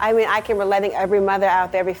 I mean, I can relate. I think every mother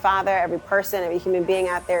out there, every father, every person, every human being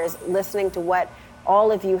out there is listening to what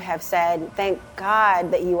all of you have said. Thank God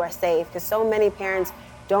that you are safe, because so many parents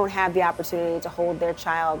don't have the opportunity to hold their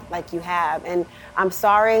child like you have. And I'm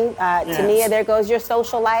sorry, Tania, there goes your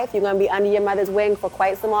social life. You're going to be under your mother's wing for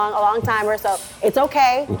quite a long time. So it's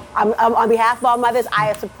okay. I'm on behalf of all mothers,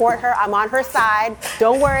 I support her. I'm on her side.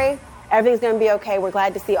 Don't worry. Everything's going to be okay. We're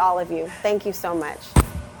glad to see all of you. Thank you so much.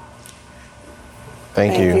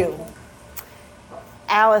 Thank you.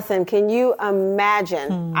 Allison, can you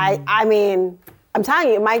imagine? I mean, I'm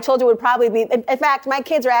telling you, my children would probably be. In fact, my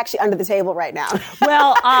kids are actually under the table right now.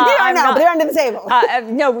 Well, but they're under the table.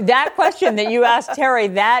 No, that question that you asked Terry,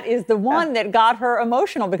 that is the one that got her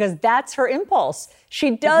emotional, because that's her impulse.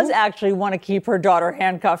 She does actually want to keep her daughter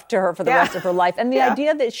handcuffed to her for the rest of her life. And the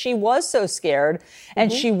idea that she was so scared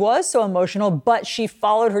and she was so emotional, but she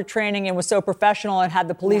followed her training and was so professional and had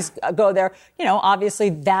the police go there, obviously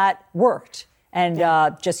that worked. And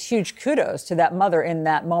just huge kudos to that mother in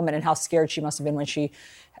that moment and how scared she must have been when she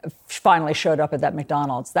finally showed up at that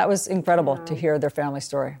McDonald's. That was incredible to hear their family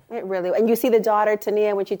story. It really, and you see the daughter,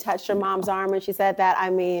 Tania, when she touched her mom's arm and she said that, I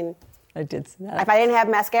mean, I did see that. If I didn't have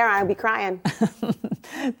mascara, I'd be crying.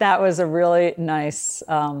 That was a really nice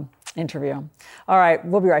interview. All right,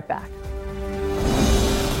 we'll be right back.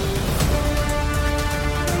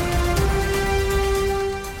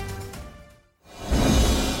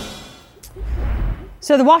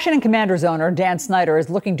 So the Washington Commanders owner, Dan Snyder, is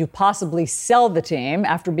looking to possibly sell the team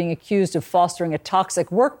after being accused of fostering a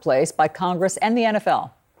toxic workplace by Congress and the NFL.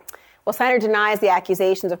 Well, Snyder denies the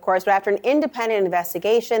accusations, of course, but after an independent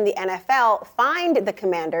investigation, the NFL fined the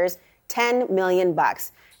Commanders $10 million.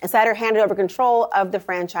 And Snyder handed over control of the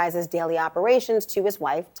franchise's daily operations to his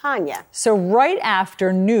wife, Tanya. So right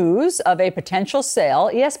after news of a potential sale,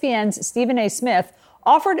 ESPN's Stephen A. Smith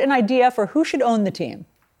offered an idea for who should own the team.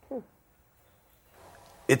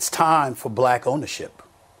 It's time for black ownership.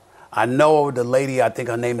 I know the lady, I think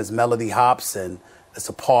her name is Melody Hobson, is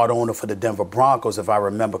a part owner for the Denver Broncos, if I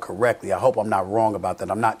remember correctly. I hope I'm not wrong about that.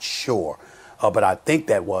 I'm not sure, but I think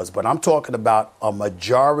that was. But I'm talking about a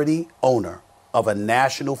majority owner of a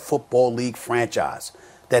National Football League franchise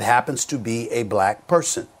that happens to be a black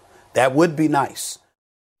person. That would be nice.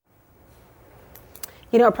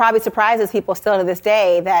 You know, it probably surprises people still to this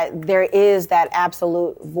day that there is that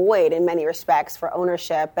absolute void in many respects for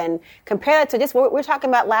ownership. And compare that to just what we were talking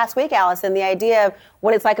about last week, Allison, the idea of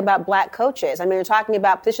what it's like about black coaches. I mean, you're talking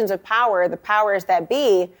about positions of power, the powers that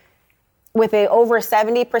be, with a over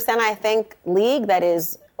 70%, I think, league that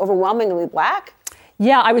is overwhelmingly black.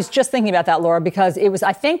 Yeah, I was just thinking about that, Laura, because it was,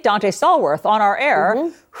 I think, Dante Stallworth on our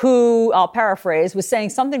air, who, I'll paraphrase, was saying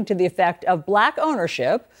something to the effect of black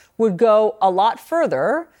ownership would go a lot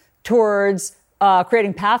further towards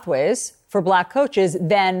creating pathways for black coaches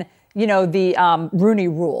than, you know, the Rooney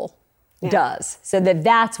Rule does. So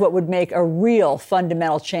that's what would make a real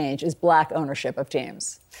fundamental change is black ownership of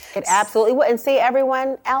teams. It absolutely would. And see,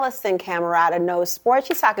 everyone, Allison Camerata knows sports.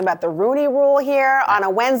 She's talking about the Rooney Rule here on a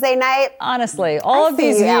Wednesday night. Honestly, all of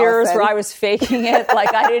these years where I was faking it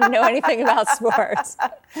like I didn't know anything about sports.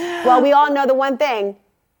 Well, we all know the one thing.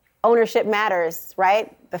 Ownership matters,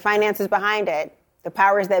 right? The finances behind it. The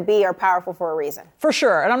powers that be are powerful for a reason. For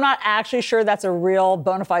sure. And I'm not actually sure that's a real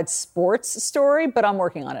bona fide sports story, but I'm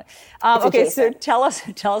working on it. Okay, so tell us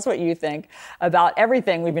what you think about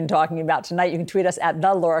everything we've been talking about tonight. You can tweet us at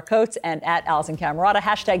the Laura Coates and at Allison Camerata.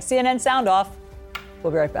 Hashtag CNN Sound Off.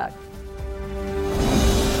 We'll be right back.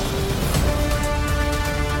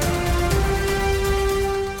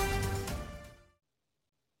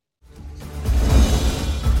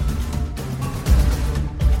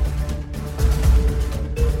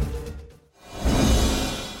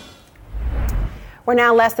 We're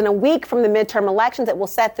now less than a week from the midterm elections that will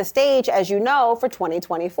set the stage, as you know, for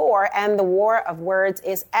 2024. And the war of words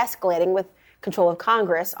is escalating with control of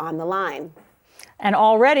Congress on the line. And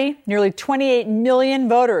already, nearly 28 million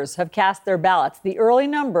voters have cast their ballots. The early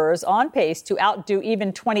numbers on pace to outdo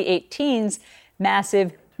even 2018's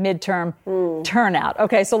massive midterm turnout.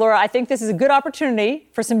 Okay, so Laura, I think this is a good opportunity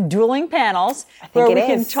for some dueling panels where we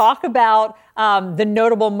can talk about the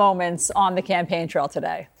notable moments on the campaign trail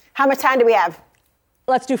today. How much time do we have?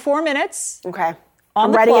 Let's do 4 minutes. Okay.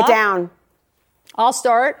 I'm writing it down. I'll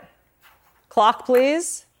start. Clock,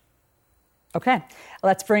 please. Okay.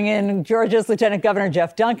 Let's bring in Georgia's Lieutenant Governor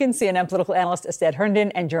Jeff Duncan, CNN political analyst Ested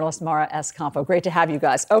Herndon, and journalist Mara Escampo. Great to have you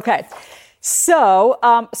guys. Okay. So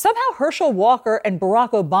somehow Herschel Walker and Barack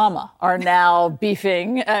Obama are now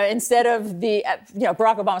beefing instead of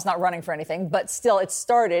Barack Obama's not running for anything, but still it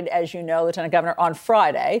started, as you know, Lieutenant Governor, on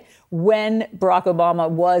Friday when Barack Obama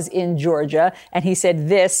was in Georgia, and he said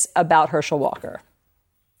this about Herschel Walker.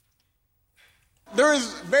 There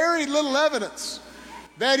is very little evidence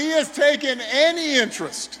that he has taken any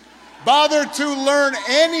interest, bothered to learn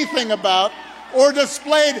anything about, or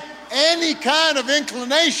displayed any kind of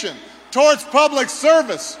inclination towards public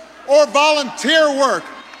service or volunteer work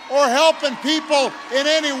or helping people in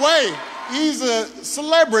any way. He's a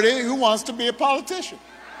celebrity who wants to be a politician.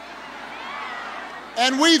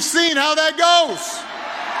 And we've seen how that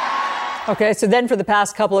goes. Okay, so then for the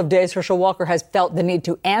past couple of days, Herschel Walker has felt the need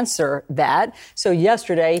to answer that. So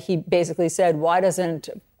yesterday, he basically said, why doesn't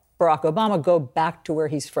Barack Obama go back to where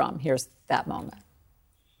he's from? Here's that moment.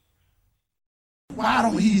 Why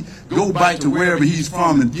don't he go back to wherever he's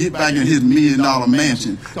from and get back in his $1 million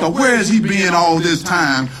mansion? Because where has he been all this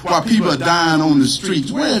time while people are dying on the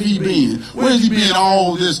streets? Where have he been? Where has he been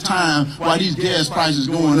all this time while these gas prices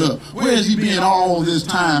going up? Where has he been all this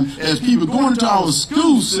time as people going into our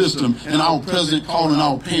school system and our president calling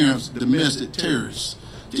our parents domestic terrorists?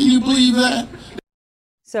 Can you believe that?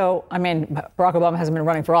 So, I mean, Barack Obama hasn't been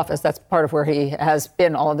running for office. That's part of where he has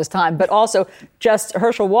been all of this time. But also, just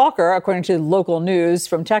Herschel Walker, according to local news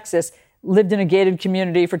from Texas, lived in a gated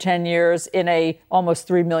community for 10 years in a almost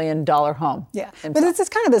 $3 million home. Yeah, but it's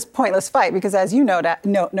kind of this pointless fight because, as you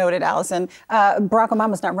noted, Allison, Barack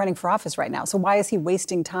Obama's not running for office right now. So why is he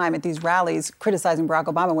wasting time at these rallies criticizing Barack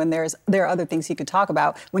Obama when there are other things he could talk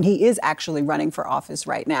about when he is actually running for office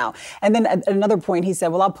right now? And then at another point, he said,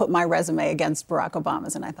 well, I'll put my resume against Barack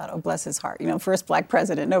Obama's. And I thought, oh, bless his heart. First black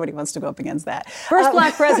president. Nobody wants to go up against that. First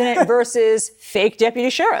black president versus fake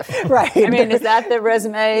deputy sheriff. Right. I mean, is that the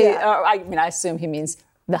resume? Yeah. I assume he means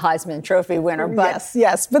the Heisman Trophy winner, but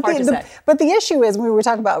yes. But the issue is, when we were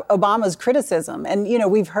talking about Obama's criticism, and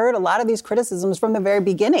we've heard a lot of these criticisms from the very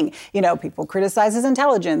beginning. People criticize his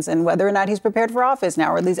intelligence and whether or not he's prepared for office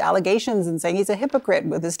now, or these allegations and saying he's a hypocrite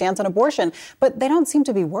with his stance on abortion. But they don't seem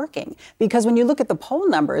to be working, because when you look at the poll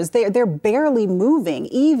numbers, they're barely moving,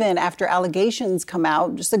 even after allegations come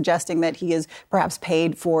out just suggesting that he is perhaps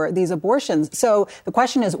paid for these abortions. So the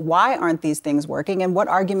question is, why aren't these things working, and what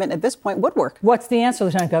argument at this point would work? What's the answer,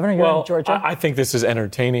 Lieutenant Governor? You're in Georgia. I think this is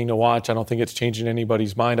entertaining to watch. I don't think it's changing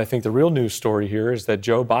anybody's mind. I think the real news story here is that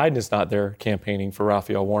Joe Biden is not there campaigning for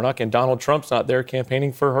Raphael Warnock, and Donald Trump's not there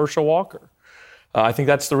campaigning for Herschel Walker. I think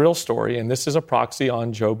that's the real story, and this is a proxy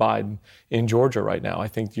on Joe Biden in Georgia right now. I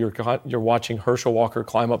think you're watching Herschel Walker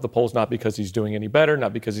climb up the polls, not because he's doing any better,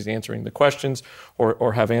 not because he's answering the questions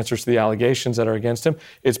or have answers to the allegations that are against him.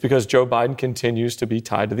 It's because Joe Biden continues to be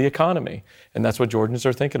tied to the economy, and that's what Georgians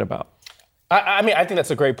are thinking about. I think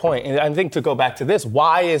that's a great point. And I think, to go back to this,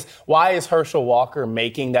 why is Herschel Walker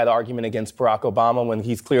making that argument against Barack Obama when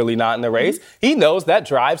he's clearly not in the race? Mm-hmm. He knows that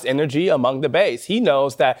drives energy among the base. He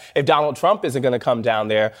knows that if Donald Trump isn't going to come down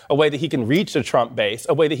there, a way that he can reach the Trump base,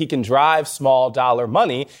 a way that he can drive small dollar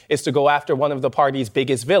money, is to go after one of the party's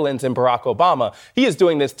biggest villains in Barack Obama. He is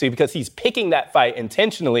doing this because he's picking that fight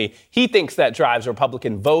intentionally. He thinks that drives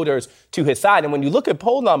Republican voters to his side. And when you look at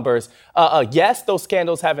poll numbers, yes, those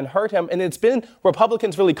scandals haven't hurt him. And it's been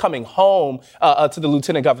Republicans really coming home, to the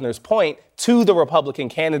Lieutenant Governor's point, to the Republican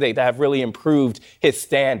candidate that have really improved his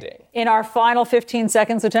standing. In our final 15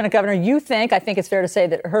 seconds, Lieutenant Governor, I think it's fair to say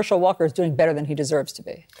that Herschel Walker is doing better than he deserves to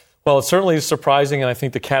be. Well, it certainly is surprising, and I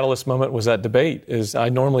think the catalyst moment was that debate. I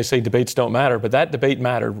normally say debates don't matter, but that debate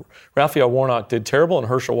mattered. Raphael Warnock did terrible, and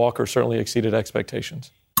Herschel Walker certainly exceeded expectations.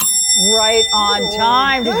 Right on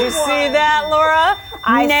time. Did you see that, Laura?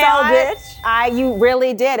 I nailed it. You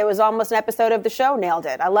really did. It was almost an episode of the show. Nailed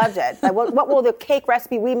it. I loved it. What will the cake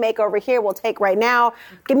recipe we make over here we'll take right now?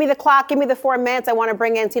 Give me the clock. Give me the 4 minutes. I want to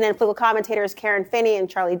bring in CNN political commentators Karen Finney and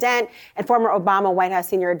Charlie Dent and former Obama White House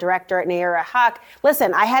Senior Director Nayyera Haq.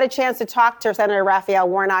 Listen, I had a chance to talk to Senator Raphael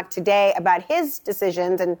Warnock today about his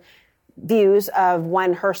decisions and views of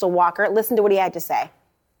one Herschel Walker. Listen to what he had to say.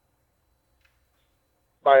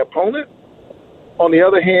 My opponent, on the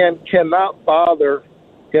other hand, cannot bother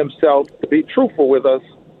himself to be truthful with us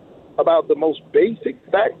about the most basic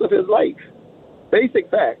facts of his life.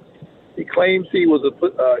 Basic facts. He claims he was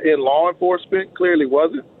in law enforcement, clearly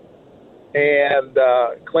wasn't, and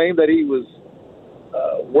claimed that he was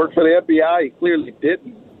worked for the FBI, he clearly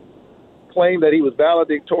didn't. Claimed that he was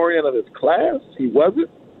valedictorian of his class, he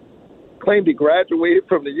wasn't. Claimed he graduated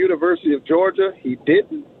from the University of Georgia, he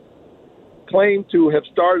didn't. Claimed to have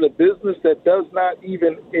started a business that does not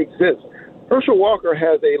even exist. Herschel Walker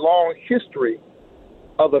has a long history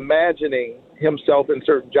of imagining himself in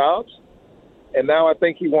certain jobs, and now I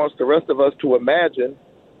think he wants the rest of us to imagine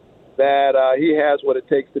that he has what it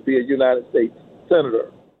takes to be a United States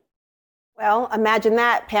senator. Well, imagine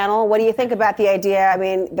that, panel. What do you think about the idea? I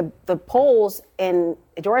mean, the polls in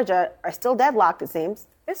Georgia are still deadlocked, it seems.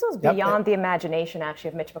 This was beyond the imagination, actually,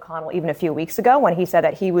 of Mitch McConnell even a few weeks ago when he said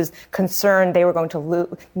that he was concerned they were going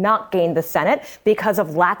to not gain the Senate because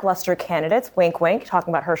of lackluster candidates, wink, wink,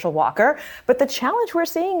 talking about Herschel Walker. But the challenge we're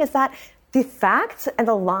seeing is that the facts and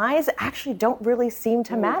the lies actually don't really seem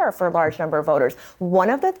to matter for a large number of voters. One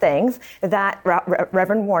of the things that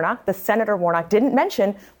Reverend Warnock, the Senator Warnock, didn't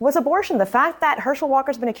mention was abortion. The fact that Herschel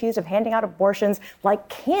Walker's been accused of handing out abortions like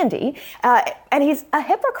candy, and he's a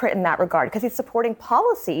hypocrite in that regard because he's supporting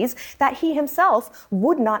policies that he himself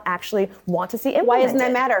would not actually want to see implemented. Why doesn't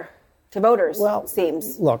that matter to voters, well, it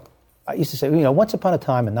seems? Look, I used to say, once upon a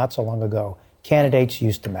time and not so long ago, candidates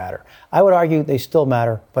used to matter. I would argue they still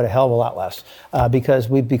matter, but a hell of a lot less, because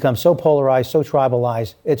we've become so polarized, so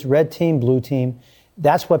tribalized. It's red team, blue team.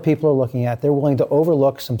 That's what people are looking at. They're willing to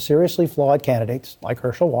overlook some seriously flawed candidates like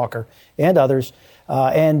Herschel Walker and others,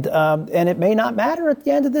 and it may not matter at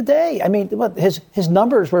the end of the day. I mean, his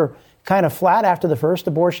numbers were kind of flat after the first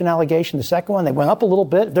abortion allegation. The second one, they went up a little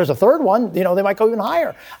bit. If there's a third one, they might go even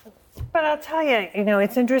higher. But I'll tell you,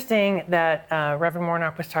 it's interesting that Reverend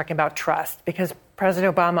Warnock was talking about trust, because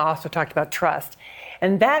President Obama also talked about trust.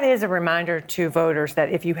 And that is a reminder to voters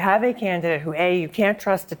that if you have a candidate who, A, you can't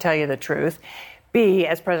trust to tell you the truth, B,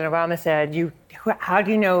 as President Obama said, how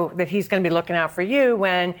do you know that he's going to be looking out for you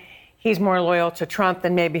when he's more loyal to Trump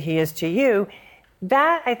than maybe he is to you?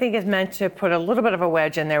 That, I think, is meant to put a little bit of a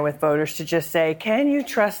wedge in there with voters to just say, can you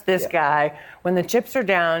trust this guy when the chips are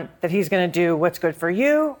down that he's going to do what's good for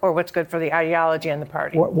you or what's good for the ideology and the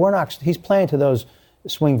party? Warnock, he's playing to those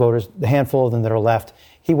swing voters, the handful of them that are left.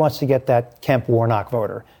 He wants to get that Kemp-Warnock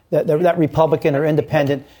voter, that Republican or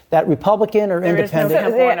independent, There is no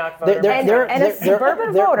Kemp-Warnock voter. And a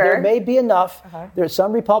suburban voter. There may be enough. There's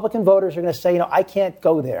some Republican voters are going to say, I can't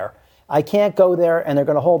go there. I can't go there, and they're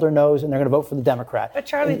going to hold their nose, and they're going to vote for the Democrat. But,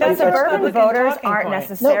 Charlie, the suburban voters aren't point.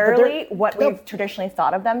 necessarily what we've traditionally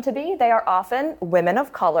thought of them to be. They are often women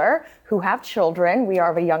of color who have children. We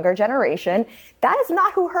are of a younger generation. That is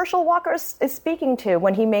not who Herschel Walker is speaking to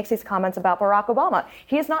when he makes these comments about Barack Obama.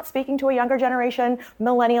 He is not speaking to a younger generation,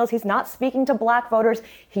 millennials. He's not speaking to black voters.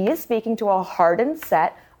 He is speaking to a hardened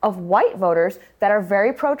set of white voters that are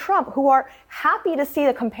very pro-Trump, who are happy to see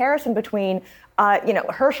the comparison between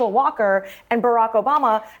Herschel Walker and Barack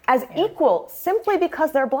Obama as equal simply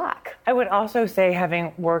because they're black. I would also say,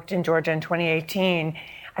 having worked in Georgia in 2018,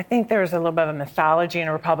 I think there's a little bit of a mythology and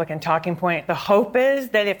a Republican talking point. The hope is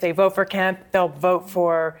that if they vote for Kemp,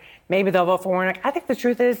 maybe they'll vote for Warnock. I think the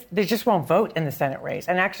truth is they just won't vote in the Senate race.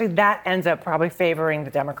 And actually that ends up probably favoring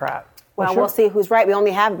the Democrat. Well, we'll see who's right. We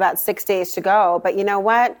only have about 6 days to go. But you know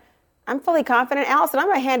what? I'm fully confident. Allison, I'm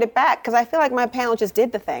going to hand it back because I feel like my panel just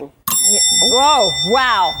did the thing. Whoa,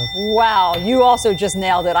 wow. You also just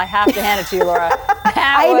nailed it. I have to hand it to you, Laura.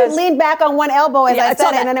 I even leaned back on one elbow as I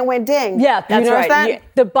said it, and then it went ding. Yeah, that's right. That? Yeah,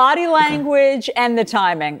 the body language and the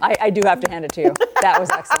timing. I do have to hand it to you. That was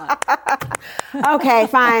excellent. Okay,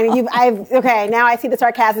 fine. Now I see the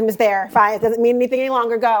sarcasm is there. Fine. It doesn't mean anything any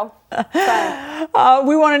longer. Go.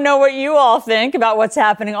 We want to know what you all think about what's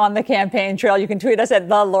happening on the campaign trail. You can tweet us at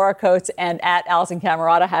the Laura Coates and at Allison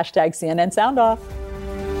Camerata, #CNN Sound Off.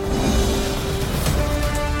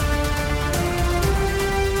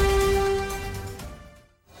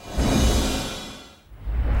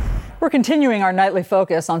 We're continuing our nightly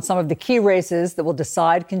focus on some of the key races that will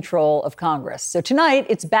decide control of Congress. So tonight,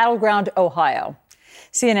 it's Battleground Ohio.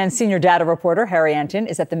 CNN senior data reporter Harry Enton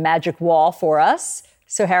is at the Magic Wall for us.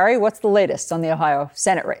 So, Harry, what's the latest on the Ohio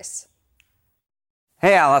Senate race?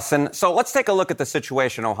 Hey, Allison. So let's take a look at the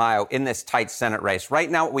situation in Ohio in this tight Senate race. Right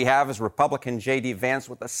now, what we have is Republican J.D. Vance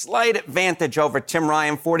with a slight advantage over Tim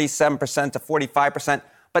Ryan, 47% to 45%,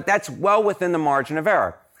 but that's well within the margin of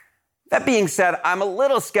error. That being said, I'm a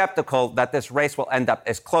little skeptical that this race will end up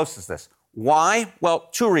as close as this. Why? Well,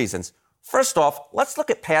 2 reasons. First off, let's look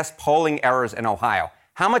at past polling errors in Ohio.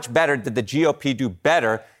 How much better did the GOP do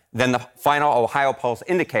better than the final Ohio polls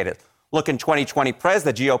indicated? Look, in 2020 Pres,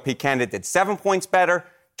 the GOP candidate did 7 points better.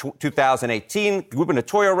 2018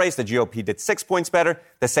 gubernatorial race, the GOP did 6 points better.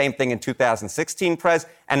 The same thing in 2016 Pres.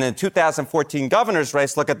 And in the 2014 governor's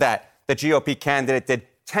race, look at that. The GOP candidate did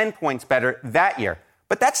 10 points better that year.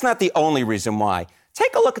 But that's not the only reason why.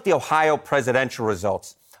 Take a look at the Ohio presidential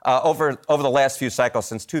results over the last few cycles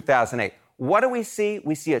since 2008. What do we see?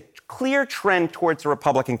 We see a clear trend towards the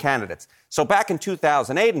Republican candidates. So back in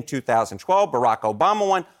 2008 and 2012, Barack Obama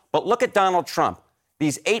won. But look at Donald Trump.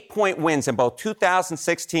 These 8-point wins in both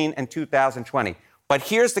 2016 and 2020. But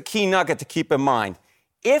here's the key nugget to keep in mind.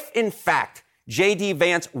 If, in fact, J.D.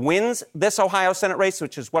 Vance wins this Ohio Senate race,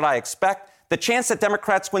 which is what I expect, the chance that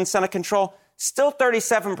Democrats win Senate control, still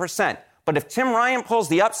 37%. But if Tim Ryan pulls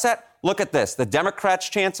the upset, look at this. The Democrats'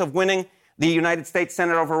 chance of winning the United States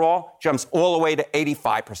Senate overall jumps all the way to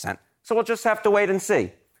 85%. So we'll just have to wait and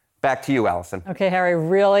see. Back to you, Allison. Okay, Harry,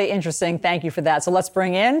 really interesting. Thank you for that. So let's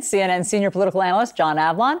bring in CNN senior political analyst John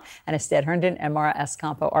Avlon and Ested Herndon and Mara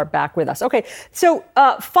Escampo are back with us. Okay, so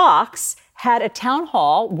Fox had a town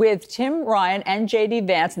hall with Tim Ryan and J.D.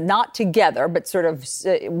 Vance, not together, but sort of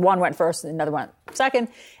one went first and another went second.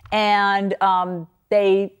 And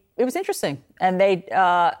it was interesting. And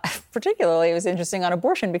particularly it was interesting on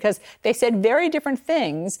abortion because they said very different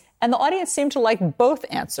things and the audience seemed to like both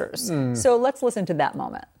answers. So let's listen to that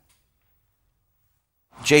moment.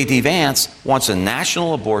 J.D. Vance wants a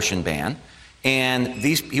national abortion ban, and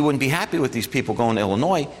he wouldn't be happy with these people going to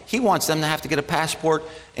Illinois. He wants them to have to get a passport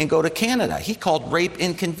and go to Canada. He called rape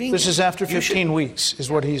inconvenient. This is after 15 weeks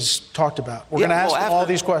is what he's talked about. We're going to ask all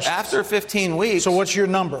these questions. After 15 weeks. So what's your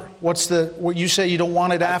number? What you say you don't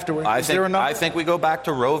want it afterwards? I think we go back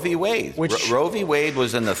to Roe v. Wade. Roe v. Wade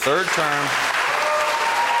was in the 3rd term.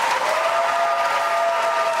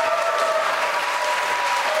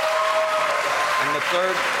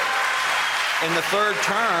 In the third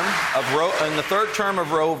term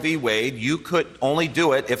of Roe v. Wade, you could only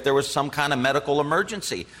do it if there was some kind of medical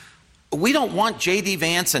emergency. We don't want J.D.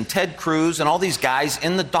 Vance and Ted Cruz and all these guys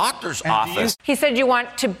in the doctor's office. He said you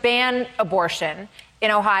want to ban abortion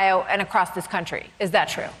in Ohio and across this country. Is that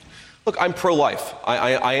true? Look, I'm pro-life.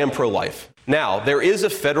 I am pro-life. Now, there is a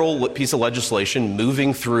federal piece of legislation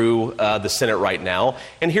moving through the Senate right now,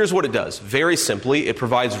 and here's what it does. Very simply, it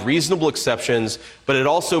provides reasonable exceptions, but it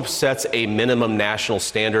also sets a minimum national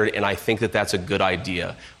standard, and I think that that's a good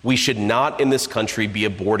idea. We should not in this country be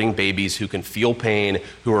aborting babies who can feel pain,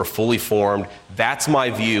 who are fully formed. That's my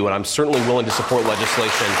view, and I'm certainly willing to support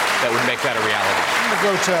legislation that would make that a reality. I'm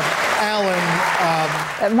going to go to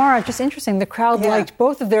Alan. Mara, just interesting. The crowd liked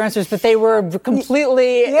both of their answers, but they were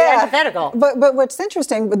completely antithetical. But what's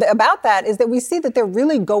interesting about that is that we see that they're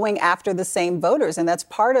really going after the same voters, and that's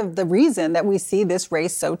part of the reason that we see this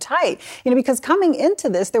race so tight. Because coming into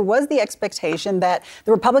this, there was the expectation that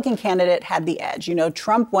the Republican candidate had the edge.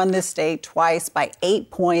 Trump won this state twice by 8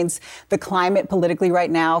 points. The climate politically right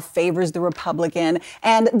now favors the Republican,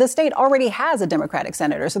 and the state already has a Democratic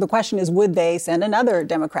senator. So the question is, would they send another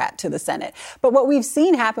Democrat to the Senate? But what we've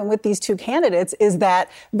seen happen with these two candidates is that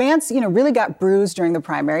Vance, really got bruised during the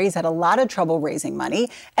primaries, had a lot of trouble raising money,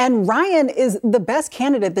 and Ryan is the best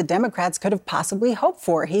candidate the Democrats could have possibly hoped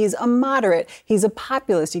for. He's a moderate. He's a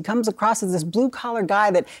populist. He comes across as this blue-collar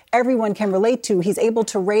guy that everyone can relate to. He's able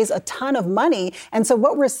to raise a ton of money. And so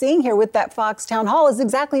what we're seeing here with that Fox town hall is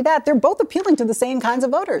exactly that. They're both appealing to the same kinds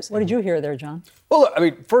of voters. What did you hear there, John? Well,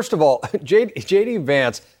 look, first of all, J.D.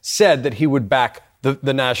 Vance said that he would back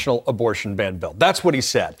the national abortion ban bill. That's what he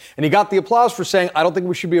said. And he got the applause for saying, I don't think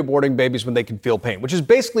we should be aborting babies when they can feel pain, which is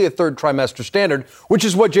basically a third trimester standard, which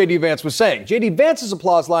is what J.D. Vance was saying. J.D. Vance's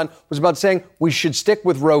applause line was about saying we should stick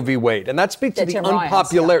with Roe v. Wade. And that speaks to the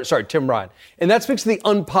unpopularity. Tim Ryan. And that speaks to the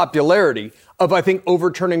unpopularity of, I think,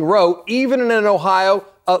 overturning Roe, even in an Ohio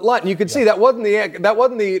line. You can see that wasn't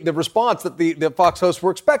the response that the Fox hosts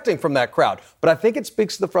were expecting from that crowd. But I think it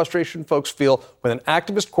speaks to the frustration folks feel when an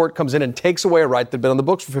activist court comes in and takes away a right that's been on the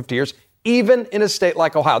books for 50 years, even in a state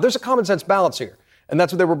like Ohio. There's a common sense balance here. And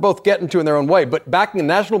that's what they were both getting to in their own way. But backing a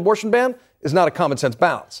national abortion ban is not a common sense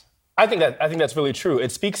balance. I think that's really true.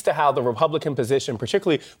 It speaks to how the Republican position,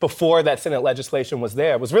 particularly before that Senate legislation was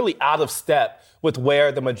there, was really out of step with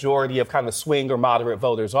where the majority of kind of swing or moderate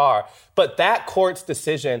voters are. But that court's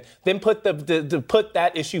decision then put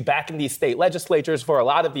that issue back in these state legislatures for a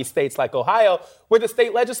lot of these states like Ohio, where the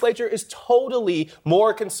state legislature is totally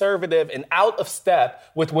more conservative and out of step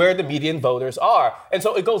with where the median voters are. And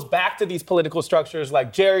so it goes back to these political structures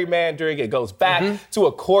like gerrymandering. It goes back to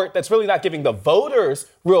a court that's really not giving the voters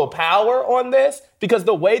real power on this, because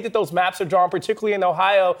the way that those maps are drawn, particularly in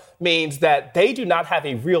Ohio, means that they do not have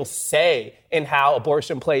a real say in how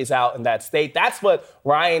abortion plays out in that state. That's what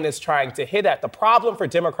Ryan is trying to hit at. The problem for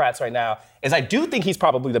Democrats right now is I do think he's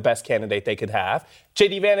probably the best candidate they could have.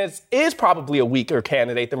 J.D. Vance is probably a weaker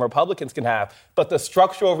candidate than Republicans can have, but the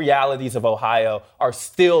structural realities of Ohio are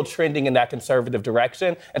still trending in that conservative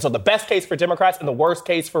direction. And so the best case for Democrats and the worst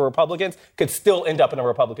case for Republicans could still end up in a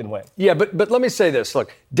Republican win. Yeah, but let me say this.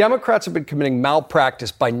 Look, Democrats have been committing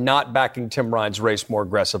malpractice by not backing Tim Ryan's race more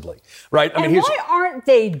aggressively, right? Why aren't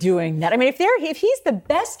they doing that? I mean, if he's the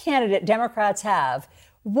best candidate Democrats have,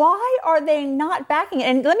 why are they not backing it?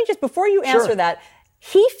 And let me just, before you answer that,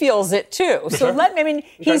 he feels it too. So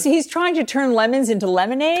he's trying to turn lemons into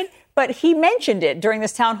lemonade, but he mentioned it during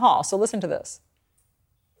this town hall. So listen to this.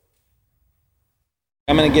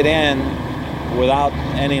 I'm going to get in without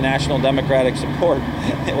any national Democratic support,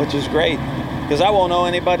 which is great, because I won't owe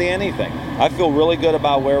anybody anything. I feel really good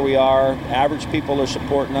about where we are. Average people are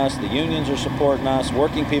supporting us. The unions are supporting us.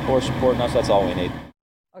 Working people are supporting us. That's all we need.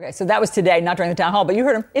 Okay, so that was today, not during the town hall, but you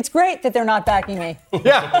heard him. It's great that they're not backing me.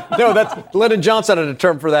 Yeah, no, that's Lyndon Johnson had a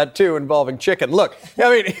term for that too, involving chicken. Look,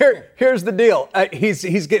 I mean, here's the deal.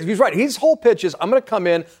 He's right. His whole pitch is, I'm going to come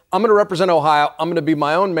in, I'm going to represent Ohio, I'm going to be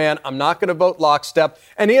my own man, I'm not going to vote lockstep.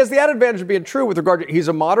 And he has the added advantage of being true with regard to, he's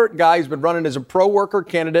a moderate guy, he's been running as a pro-worker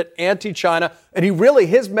candidate, anti-China, and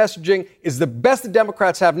his messaging is the best the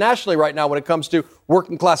Democrats have nationally right now when it comes to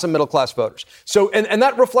working class and middle class voters. So, and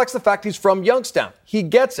that reflects the fact he's from Youngstown. He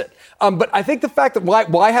gets it. But I think the fact that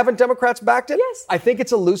why haven't Democrats backed it? Yes. I think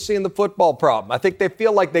it's a Lucy in the football problem. I think they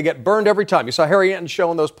feel like they get burned every time. You saw Harry Anton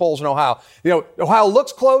showing those polls in Ohio. Ohio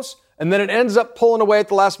looks close, and then it ends up pulling away at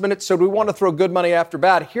the last minute. So do we want to throw good money after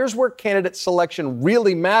bad? Here's where candidate selection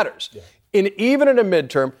really matters. Yeah. Even in a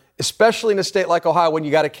midterm, especially in a state like Ohio, when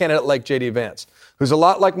you got a candidate like J.D. Vance, who's a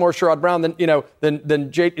lot like more Sherrod Brown than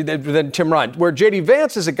Tim Ryan, where J.D.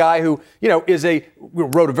 Vance is a guy who,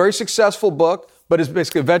 wrote a very successful book, but is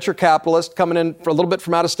basically a venture capitalist coming in for a little bit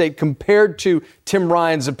from out of state compared to Tim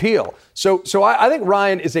Ryan's appeal. So I think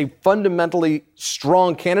Ryan is a fundamentally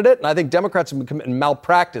strong candidate, and I think Democrats have been committing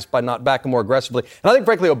malpractice by not backing more aggressively. And I think,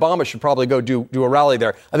 frankly, Obama should probably go do a rally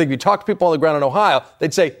there. I think if you talk to people on the ground in Ohio,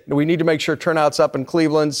 they'd say, we need to make sure turnout's up in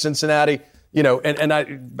Cleveland, Cincinnati.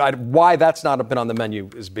 Why that's not been on the menu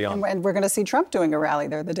is beyond. And we're going to see Trump doing a rally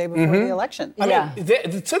there the day before the election. I mean,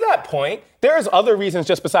 to that point, there's other reasons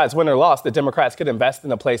just besides win or loss that Democrats could invest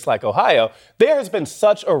in a place like Ohio. There has been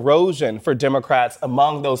such erosion for Democrats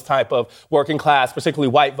among those type of working class, particularly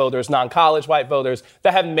white voters, non-college white voters,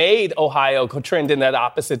 that have made Ohio trend in that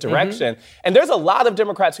opposite direction. And there's a lot of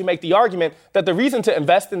Democrats who make the argument that the reason to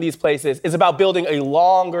invest in these places is about building a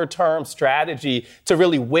longer-term strategy to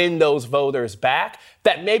really win those voters back,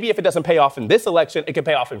 that maybe if it doesn't pay off in this election, it can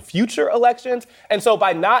pay off in future elections. And so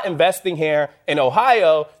by not investing here in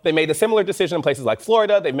Ohio, they made a similar decision in places like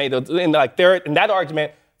Florida. They made and that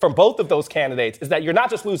argument from both of those candidates is that you're not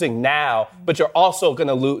just losing now, but you're also going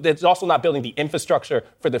to lose. It's also not building the infrastructure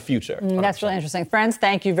for the future. That's really interesting. Friends,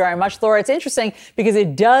 thank you very much. Laura, it's interesting because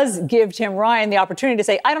it does give Tim Ryan the opportunity to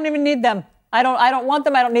say, I don't even need them. I don't want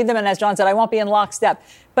them. I don't need them. And as John said, I won't be in lockstep.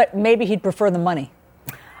 But maybe he'd prefer the money.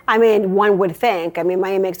 I mean, one would think. I mean,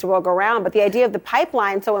 money makes the world go round. But the idea of the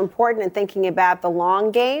pipeline so important in thinking about the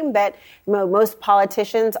long game that most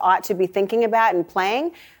politicians ought to be thinking about and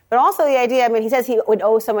playing. But also the idea, I mean, he says he would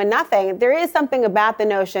owe someone nothing. There is something about the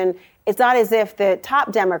notion. It's not as if the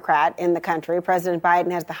top Democrat in the country, President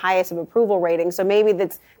Biden, has the highest of approval ratings. So maybe the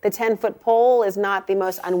 10-foot pole is not the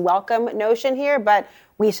most unwelcome notion here. But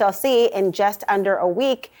we shall see in just under a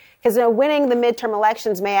week. Because winning the midterm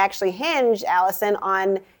elections may actually hinge, Allison,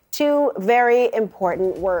 on two very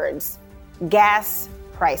important words: gas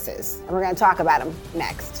prices. And we're going to talk about them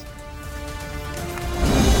next.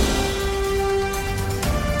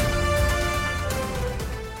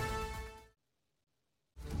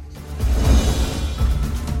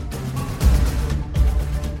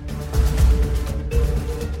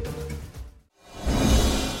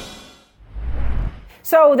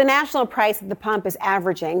 So the national price at the pump is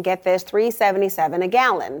averaging, get this, $3.77 a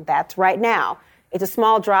gallon. That's right now. It's a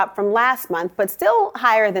small drop from last month, but still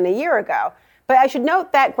higher than a year ago. But I should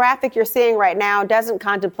note that graphic you're seeing right now doesn't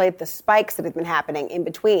contemplate the spikes that have been happening in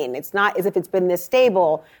between. It's not as if it's been this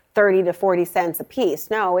stable, 30 to 40 cents a piece.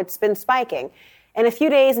 No, it's been spiking. And a few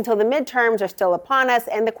days until the midterms are still upon us.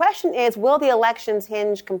 And the question is, will the elections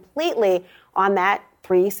hinge completely on that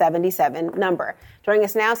 377 number? Joining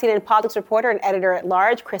us now, CNN politics reporter and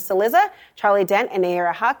editor-at-large Chris Cillizza, Charlie Dent, and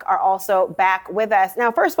Nayyera Huq are also back with us.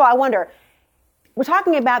 Now, first of all, I wonder, we're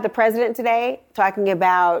talking about the president today, talking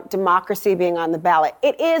about democracy being on the ballot.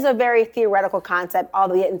 It is a very theoretical concept,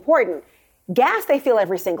 albeit important. Gas, they feel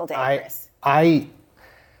every single day, Chris.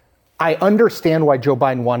 I understand why Joe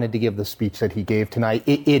Biden wanted to give the speech that he gave tonight.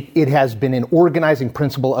 It has been an organizing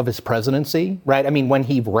principle of his presidency, right? I mean, when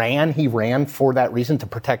he ran for that reason, to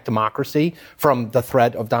protect democracy from the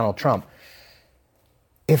threat of Donald Trump.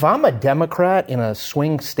 If I'm a Democrat in a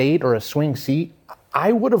swing state or a swing seat,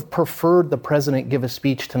 I would have preferred the president give a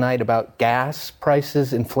speech tonight about gas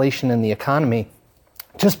prices, inflation, and the economy.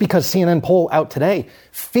 Just because CNN poll out today,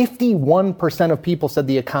 51% of people said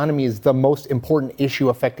the economy is the most important issue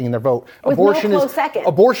affecting their vote. With abortion no close second.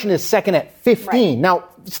 Abortion is second at 15. Right. Now,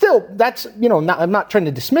 still, that's, I'm not trying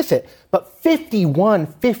to dismiss it, but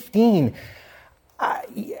 51-15,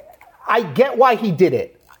 I get why he did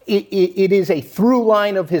it. It is a through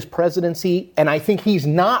line of his presidency, and I think he's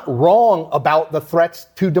not wrong about the threats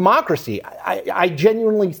to democracy. I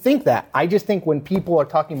genuinely think that. I just think when people are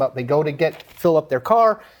talking about they go to fill up their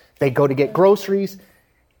car, they go to get groceries,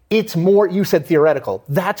 it's more, you said theoretical.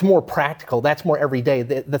 That's more practical. That's more everyday.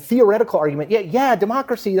 The theoretical argument, yeah,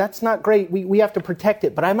 democracy, that's not great. We have to protect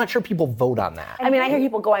it. But I'm not sure people vote on that. I mean, I hear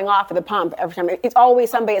people going off at the pump every time. It's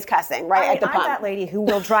always somebody is cussing, right, at the pump. I'm that lady who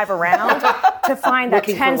will drive around to find that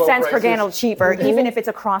 10 cents per gallon cheaper. Mm-hmm. Even if it's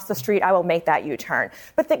across the street, I will make that U-turn.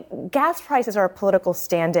 But the gas prices are a political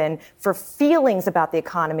stand-in for feelings about the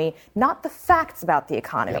economy, not the facts about the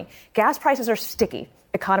economy. Yep. Gas prices are sticky.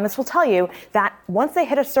 Economists will tell you that once they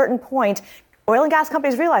hit a certain point, oil and gas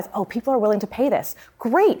companies realize, people are willing to pay this.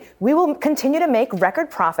 Great. We will continue to make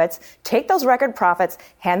record profits, take those record profits,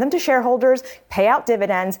 hand them to shareholders, pay out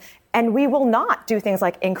dividends, and we will not do things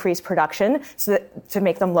like increase production to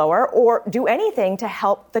make them lower or do anything to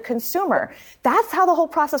help the consumer. That's how the whole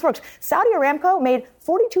process works. Saudi Aramco made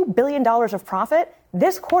 $42 billion of profit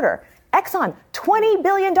this quarter. Exxon, $20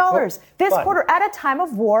 billion this quarter at a time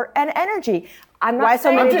of war and energy. I'm not Why so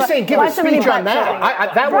saying, many- I'm just saying, give why a so many speech on butt that.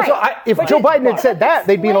 checking? That was Right. if Joe Biden had said that,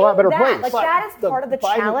 they'd be in a lot better That, like, place. that is But part of the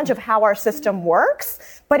challenge of how our system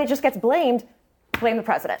works. But it just gets blamed the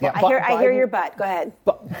president. Yeah, I hear your butt. Go ahead.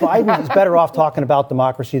 Biden is better off talking about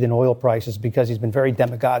democracy than oil prices because he's been very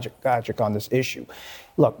demagogic on this issue.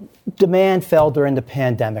 Look, demand fell during the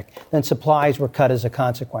pandemic, then supplies were cut as a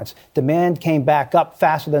consequence. Demand came back up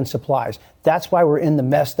faster than supplies. That's why we're in the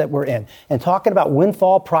mess that we're in. And talking about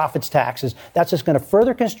windfall profits taxes, that's just going to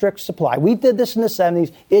further constrict supply. We did this in the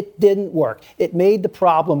 70s. It didn't work. It made the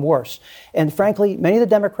problem worse. And frankly, many of the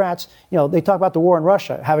Democrats, they talk about the war in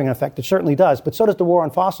Russia having an effect. It certainly does. But so does the war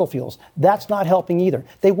on fossil fuels. That's not helping either.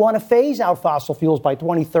 They want to phase out fossil fuels by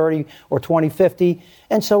 2030 or 2050.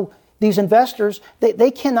 And so these investors, they're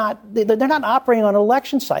not operating on an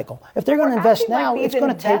election cycle. If they're going to invest now, it's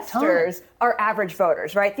going to take time. Investors are average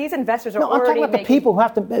voters, right? These investors are No, I'm already talking about the people who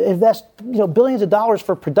have to invest, billions of dollars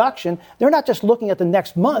for production. They're not just looking at the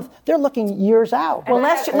next month; they're looking years out. Well,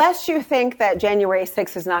 lest you think that January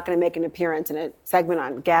 6th is not going to make an appearance in a segment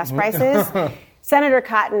on gas prices, Senator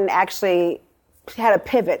Cotton actually had a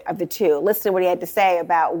pivot of the two. Listen to what he had to say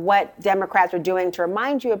about what Democrats are doing to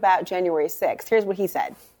remind you about January 6th. Here's what he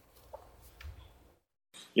said.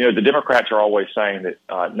 The Democrats are always saying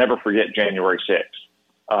that never forget January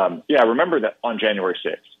 6th. Remember that on January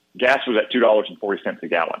 6th, gas was at $2.40 a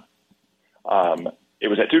gallon. It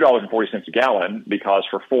was at $2.40 a gallon because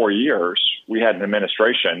for 4 years we had an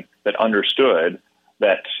administration that understood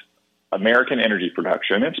that American energy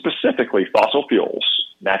production, and specifically fossil fuels,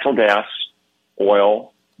 natural gas,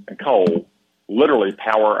 oil, and coal, literally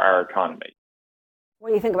power our economy. What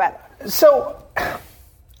do you think about that? So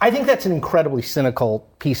I think that's an incredibly cynical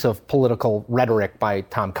piece of political rhetoric by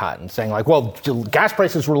Tom Cotton, saying like, well, gas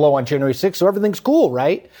prices were low on January 6th, so everything's cool,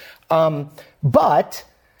 right? But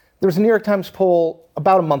there was a New York Times poll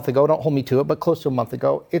about a month ago, don't hold me to it, but close to a month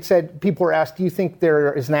ago. It said people were asked, do you think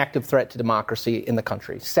there is an active threat to democracy in the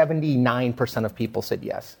country? 79% of people said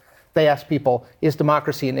yes. They asked people, is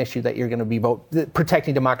democracy an issue that you're going to be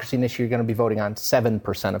protecting democracy an issue you're going to be voting on?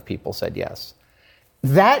 7% of people said yes.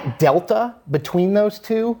 That delta between those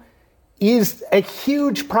two is a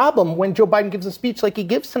huge problem when Joe Biden gives a speech like he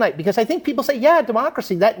gives tonight, because I think people say, yeah,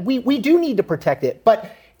 democracy, that we do need to protect it, but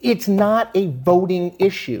it's not a voting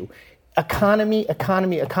issue. Economy.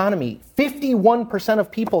 51%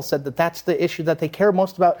 of people said that that's the issue that they care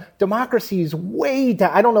most about. Democracy is way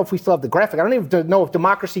down. I don't know if we still have the graphic. I don't even know if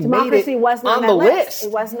democracy made it wasn't on that the list.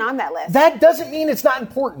 It wasn't on that list. That doesn't mean it's not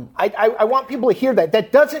important. I want people to hear that.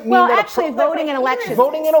 That doesn't mean that voting in elections.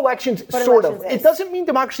 Voting in elections, sort of. It doesn't mean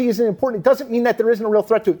democracy isn't important. It doesn't mean that there isn't a real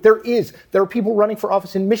threat to it. There is. There are people running for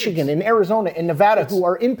office in Michigan, in Arizona, in Nevada who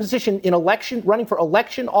are in position in running for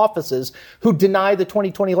election offices who deny the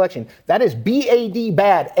 2020 election. That is BAD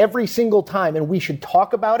bad every single time, and we should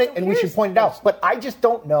talk about it and we should point it out. But I just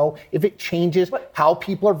don't know if it changes how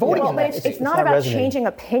people are voting. Well, but it's not about changing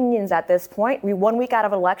opinions at this point. 1 week out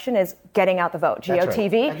of an election is getting out the vote,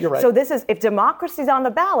 GOTV. Right. You're right. So if democracy's on the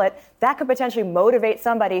ballot, that could potentially motivate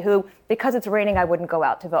somebody who, because it's raining, I wouldn't go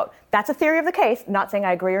out to vote. That's a theory of the case, not saying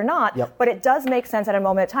I agree or not, but it does make sense at a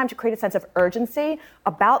moment of time to create a sense of urgency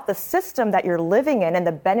about the system that you're living in and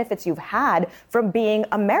the benefits you've had from being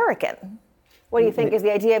American. What do you think is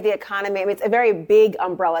the idea of the economy? I mean, it's a very big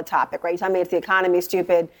umbrella topic, right? You tell me it's the economy,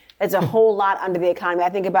 stupid. There's a whole lot under the economy. I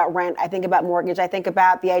think about rent. I think about mortgage. I think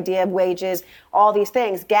about the idea of wages, all these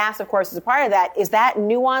things. Gas, of course, is a part of that. Is that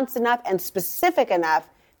nuanced enough and specific enough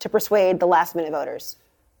to persuade the last-minute voters?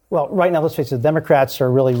 Well, right now, let's face it, the Democrats are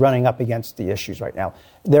really running up against the issues right now.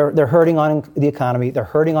 They're hurting on the economy. They're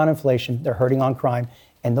hurting on inflation. They're hurting on crime.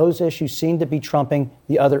 And those issues seem to be trumping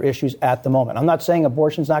the other issues at the moment. I'm not saying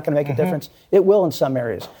abortion's not going to make a difference. It will in some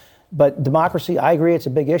areas. But democracy, I agree, it's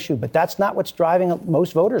a big issue. But that's not what's driving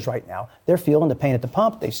most voters right now. They're feeling the pain at the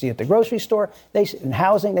pump. They see it at the grocery store. In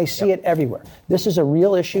housing, they see it everywhere. This is a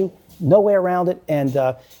real issue. No way around it. And,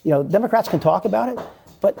 Democrats can talk about it,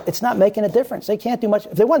 but it's not making a difference. They can't do much.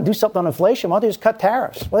 If they want to do something on inflation, why don't they just cut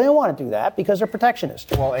tariffs? Well, they don't want to do that because they're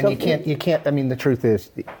protectionists. Well, and you can't, I mean, the truth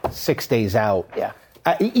is 6 days out. Yeah.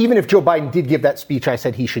 Even if Joe Biden did give that speech I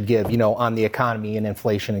said he should give, on the economy and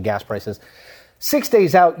inflation and gas prices, 6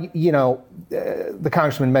 days out, the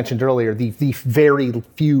congressman mentioned earlier, the very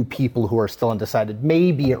few people who are still undecided,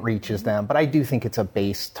 maybe it reaches them, but I do think it's a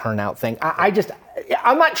base turnout thing.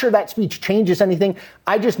 I'm not sure that speech changes anything.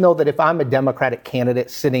 I just know that if I'm a Democratic candidate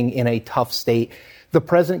sitting in a tough state, the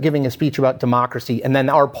president giving a speech about democracy and then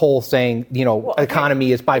our poll saying,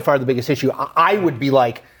 economy is by far the biggest issue, I would be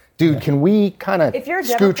like, dude, can we kind of if you're a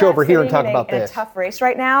scooch Democrat over here and talk sitting about in this? a tough race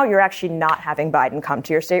right now, you're actually not having Biden come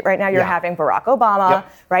to your state right now. You're having Barack Obama,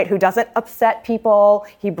 right, who doesn't upset people.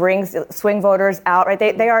 He brings swing voters out, right?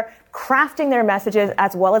 They are crafting their messages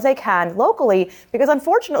as well as they can locally because,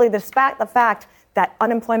 unfortunately, the fact that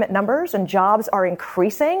unemployment numbers and jobs are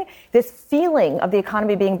increasing, this feeling of the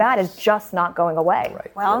economy being bad is just not going away.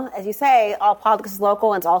 Right. Well, as you say, all politics is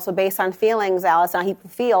local and it's also based on feelings, Alice, on how people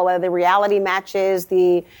feel, whether the reality matches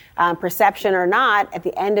the perception or not. At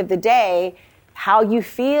the end of the day, how you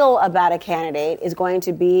feel about a candidate is going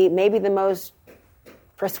to be maybe the most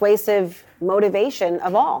persuasive motivation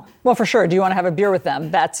of all. Well, for sure. Do you want to have a beer with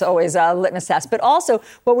them? That's always a litmus test. But also,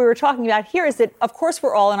 what we were talking about here is that, of course,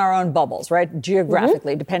 we're all in our own bubbles, right?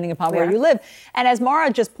 Geographically, depending upon where you live. And as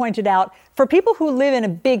Mara just pointed out, for people who live in a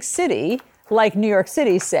big city, like New York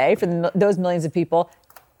City, say, for those millions of people,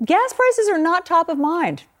 gas prices are not top of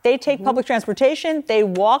mind. They take public transportation, they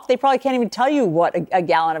walk, they probably can't even tell you what a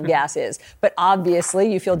gallon of gas is. But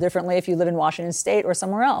obviously, you feel differently if you live in Washington State or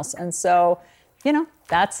somewhere else. And so, you know,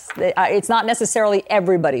 it's not necessarily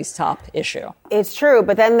everybody's top issue. It's true,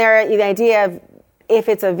 but then the idea of if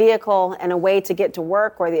it's a vehicle and a way to get to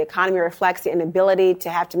work or the economy reflects the inability to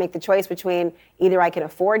have to make the choice between either I can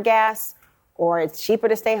afford gas or it's cheaper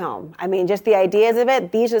to stay home. I mean, just the ideas of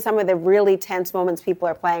it, these are some of the really tense moments people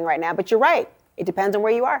are playing right now. But you're right. It depends on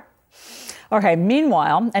where you are. Okay.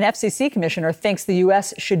 Meanwhile, an FCC commissioner thinks the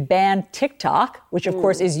U.S. should ban TikTok, which, of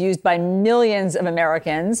course, is used by millions of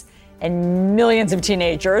Americans and millions of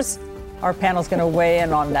teenagers. Our panel's going to weigh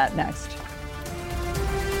in on that next.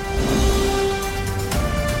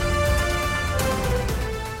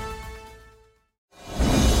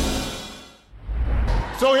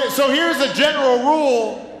 So here's a general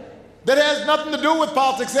rule that has nothing to do with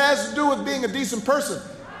politics. It has to do with being a decent person.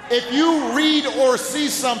 If you read or see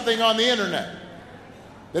something on the internet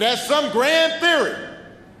that has some grand theory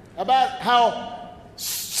about how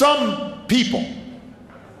some people,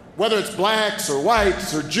 whether it's blacks or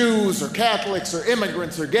whites or Jews or Catholics or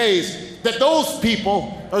immigrants or gays, that those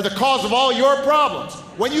people are the cause of all your problems.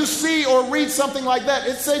 When you see or read something like that,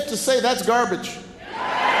 it's safe to say that's garbage.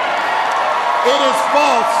 It is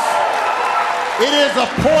false. It is a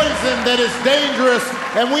poison that is dangerous,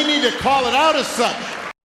 and we need to call it out as such.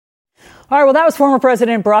 All right, well, that was former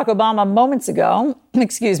President Barack Obama moments ago,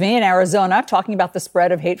 in Arizona, talking about the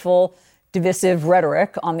spread of hateful, divisive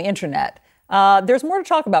rhetoric on the internet. There's more to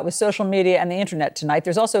talk about with social media and the internet tonight.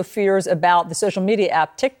 There's also fears about the social media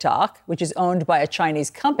app TikTok, which is owned by a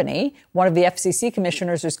Chinese company. One of the FCC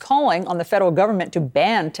commissioners is calling on the federal government to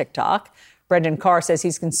ban TikTok. Brendan Carr says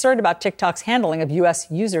he's concerned about TikTok's handling of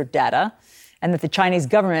U.S. user data and that the Chinese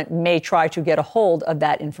government may try to get a hold of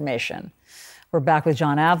that information. We're back with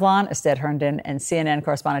John Avlon, Ested Herndon, and CNN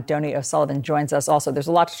correspondent Donny O'Sullivan joins us also. There's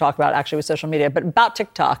a lot to talk about, actually, with social media. But about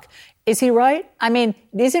TikTok, is he right? I mean,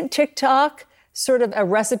 isn't TikTok sort of a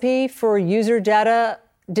recipe for user data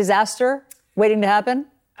disaster waiting to happen?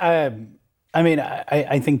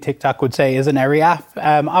 I think TikTok would say is an area app.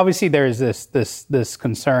 Obviously, there is this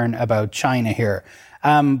concern about China here.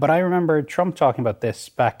 But I remember Trump talking about this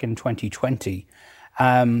back in 2020.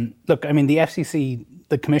 Look, I mean, the FCC,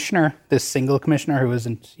 the commissioner, this single commissioner who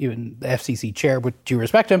isn't even the FCC chair, with due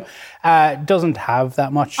respect to him, doesn't have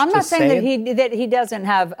that much to say. I'm not saying that he doesn't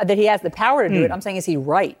have, that he has the power to do it. I'm saying, is he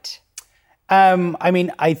right?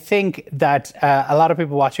 I think that a lot of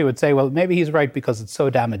people watching would say, well, maybe he's right because it's so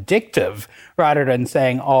damn addictive, rather than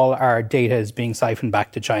saying all our data is being siphoned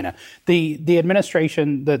back to China. The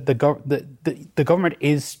administration, the government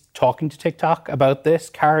is talking to TikTok about this.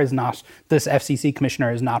 Carr is not, this FCC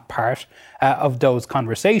commissioner is not part of those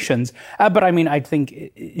conversations. But I mean, I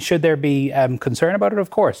think, should there be concern about it? Of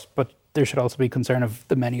course. But there should also be concern of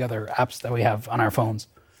the many other apps that we have on our phones.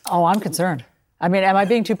 Oh, I'm concerned. I mean, am I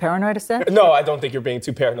being too paranoid, Ested? No, I don't think you're being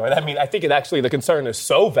too paranoid. I mean, I think the concern is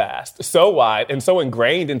so vast, so wide, and so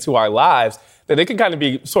ingrained into our lives that it can kind of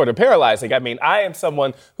be sort of paralyzing. I mean, I am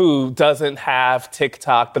someone who doesn't have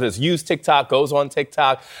TikTok, but has used TikTok, goes on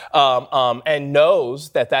TikTok, and knows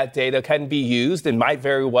that data can be used and might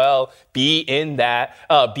very well be in that,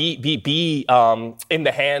 in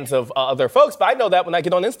the hands of other folks. But I know that when I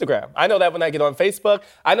get on Instagram. I know that when I get on Facebook.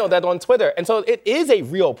 I know that on Twitter. And so it is a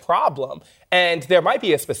real problem. And there might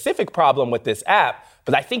be a specific problem with this app,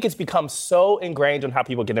 but I think it's become so ingrained on how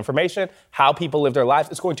people get information, how people live their lives.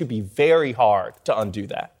 It's going to be very hard to undo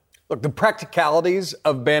that. Look, the practicalities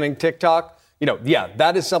of banning TikTok,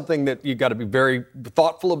 that is something that you got to be very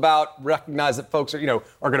thoughtful about, recognize that folks are going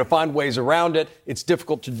to find ways around it. It's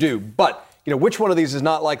difficult to do. But, which one of these is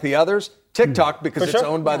not like the others? TikTok, because it's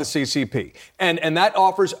owned by the CCP. And that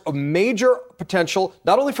offers a major potential,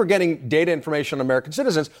 not only for getting data information on American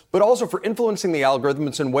citizens, but also for influencing the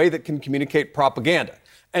algorithms in a way that can communicate propaganda.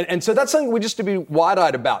 And so that's something we just to be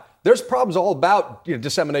wide-eyed about. There's problems all about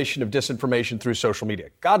dissemination of disinformation through social media.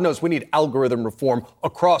 God knows we need algorithm reform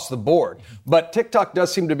across the board. But TikTok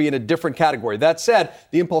does seem to be in a different category. That said,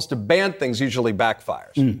 the impulse to ban things usually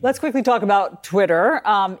backfires. Let's quickly talk about Twitter.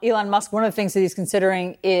 Elon Musk, one of the things that he's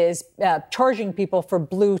considering is charging people for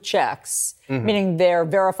blue checks, meaning their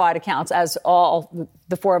verified accounts, as all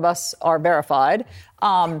the four of us are verified.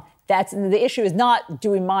 That's the issue is not,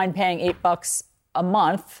 do we mind paying $8 a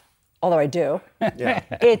month, although I do. Yeah.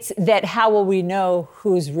 It's that how will we know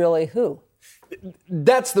who's really who?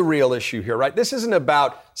 That's the real issue here, right? This isn't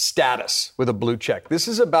about status with a blue check. This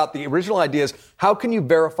is about the original idea is how can you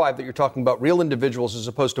verify that you're talking about real individuals as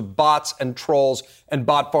opposed to bots and trolls and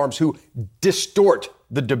bot farms who distort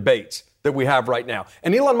the debates that we have right now.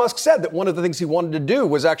 And Elon Musk said that one of the things he wanted to do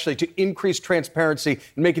was actually to increase transparency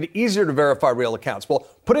and make it easier to verify real accounts. Well,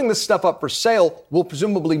 putting this stuff up for sale will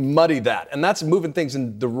presumably muddy that, and that's moving things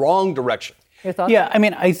in the wrong direction. Your thoughts? Yeah, I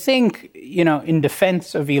mean, I think, in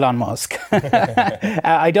defense of Elon Musk,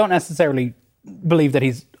 I don't necessarily believe that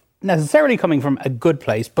he's necessarily coming from a good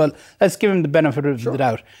place, but let's give him the benefit of the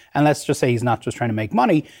doubt. And let's just say he's not just trying to make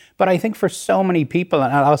money. But I think for so many people,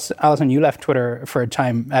 and Alison, you left Twitter for a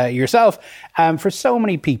time yourself, for so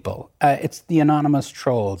many people, it's the anonymous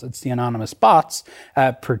trolls, it's the anonymous bots,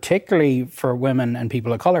 particularly for women and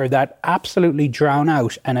people of color, that absolutely drown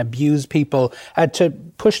out and abuse people to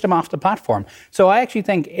push them off the platform. So I actually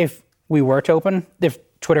think if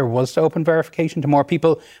Twitter was to open verification to more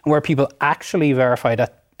people, and where people actually verify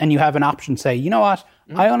that, and you have an option to say, you know what,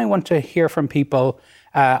 I only want to hear from people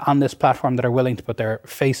on this platform that are willing to put their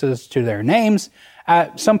faces to their names.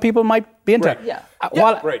 Some people might be into it. Yeah.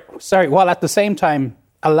 While at the same time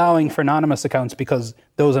allowing for anonymous accounts, because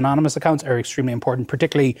those anonymous accounts are extremely important,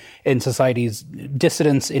 particularly in society's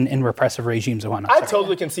dissidents in repressive regimes and whatnot. I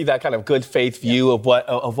totally can see that kind of good faith view of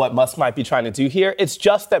what Musk might be trying to do here. It's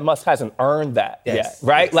just that Musk hasn't earned that yet,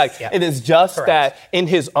 right? It is just that in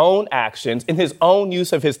his own actions, in his own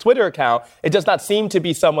use of his Twitter account, it does not seem to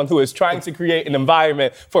be someone who is trying to create an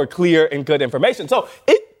environment for clear and good information. So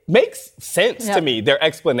it makes sense to me, their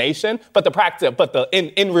explanation, but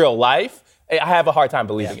in real life, I have a hard time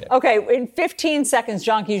believing it. Okay, in 15 seconds,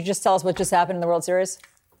 John, can you just tell us what just happened in the World Series?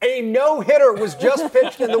 A no-hitter was just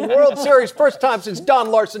pitched in the World Series, first time since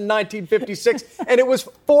Don Larson, 1956, and it was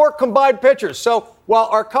 4 combined pitchers. So while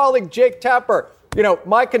our colleague Jake Tapper,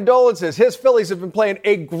 my condolences, his Phillies have been playing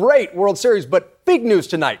a great World Series, but big news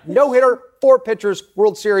tonight. No-hitter, 4 pitchers,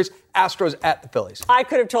 World Series, Astros at the Phillies. I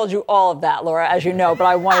could have told you all of that, Laura, as you know, but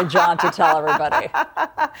I wanted John to tell everybody.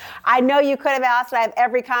 I know you could have, Allison. I have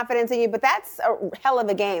every confidence in you, but that's a hell of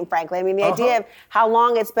a game, frankly. I mean, the idea of how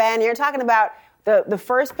long it's been. You're talking about the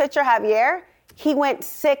first pitcher, Javier. He went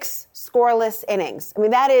 6 scoreless innings. I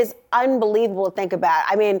mean, that is unbelievable to think about.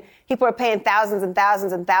 I mean, people are paying thousands and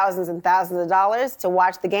thousands and thousands and thousands of dollars to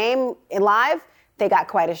watch the game live. They got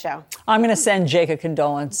quite a show. I'm going to send Jake a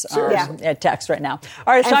condolence text right now.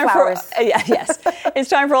 All right, it's time for it's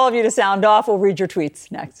time for all of you to sound off. We'll read your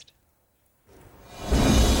tweets next.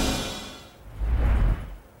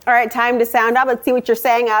 All right, time to sound off. Let's see what you're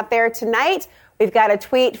saying out there tonight. We've got a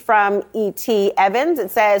tweet from E.T. Evans.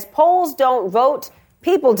 It says, polls don't vote,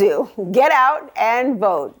 people do. Get out and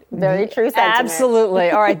vote. Very true sentiment. Absolutely.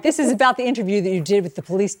 All right. This is about the interview that you did with the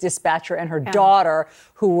police dispatcher and her daughter,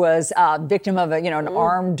 who was victim of an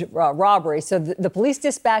armed robbery. So the police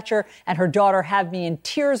dispatcher and her daughter have me in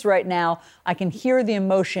tears right now. I can hear the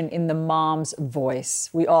emotion in the mom's voice.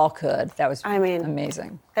 We all could. That was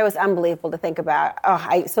amazing. That was unbelievable to think about. Oh,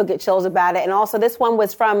 I still get chills about it. And also this one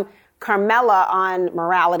was from Carmela on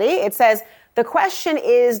morality. It says, the question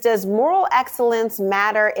is, does moral excellence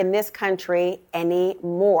matter in this country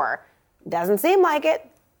anymore? Doesn't seem like it.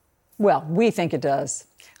 Well, we think it does,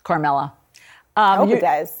 Carmela. I hope it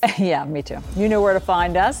does. Yeah, me too. You know where to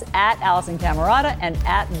find us, at Allison Camerata and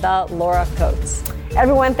at the Laura Coates.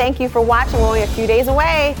 Everyone, thank you for watching. We're only a few days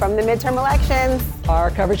away from the midterm elections.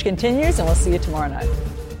 Our coverage continues, and we'll see you tomorrow night.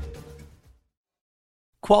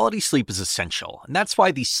 Quality sleep is essential, and that's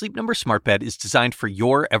why the Sleep Number Smart Bed is designed for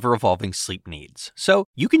your ever-evolving sleep needs. So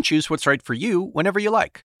you can choose what's right for you whenever you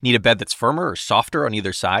like. Need a bed that's firmer or softer on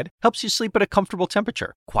either side? Helps you sleep at a comfortable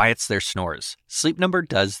temperature. Quiets their snores. Sleep Number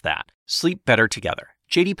does that. Sleep better together.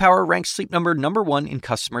 J.D. Power ranks Sleep Number #1 in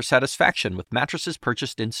customer satisfaction with mattresses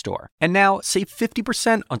purchased in-store. And now, save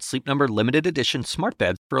 50% on Sleep Number limited edition smart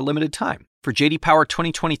beds for a limited time. For JD Power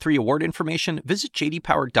 2023 award information, visit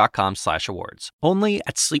jdpower.com/awards. Only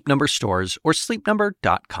at Sleep Number stores or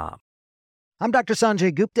sleepnumber.com. I'm Dr.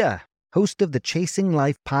 Sanjay Gupta, host of the Chasing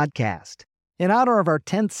Life podcast. In honor of our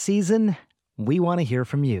 10th season, we want to hear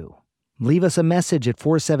from you. Leave us a message at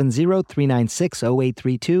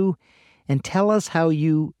 470-396-0832 and tell us how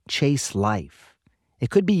you chase life. It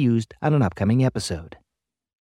could be used on an upcoming episode.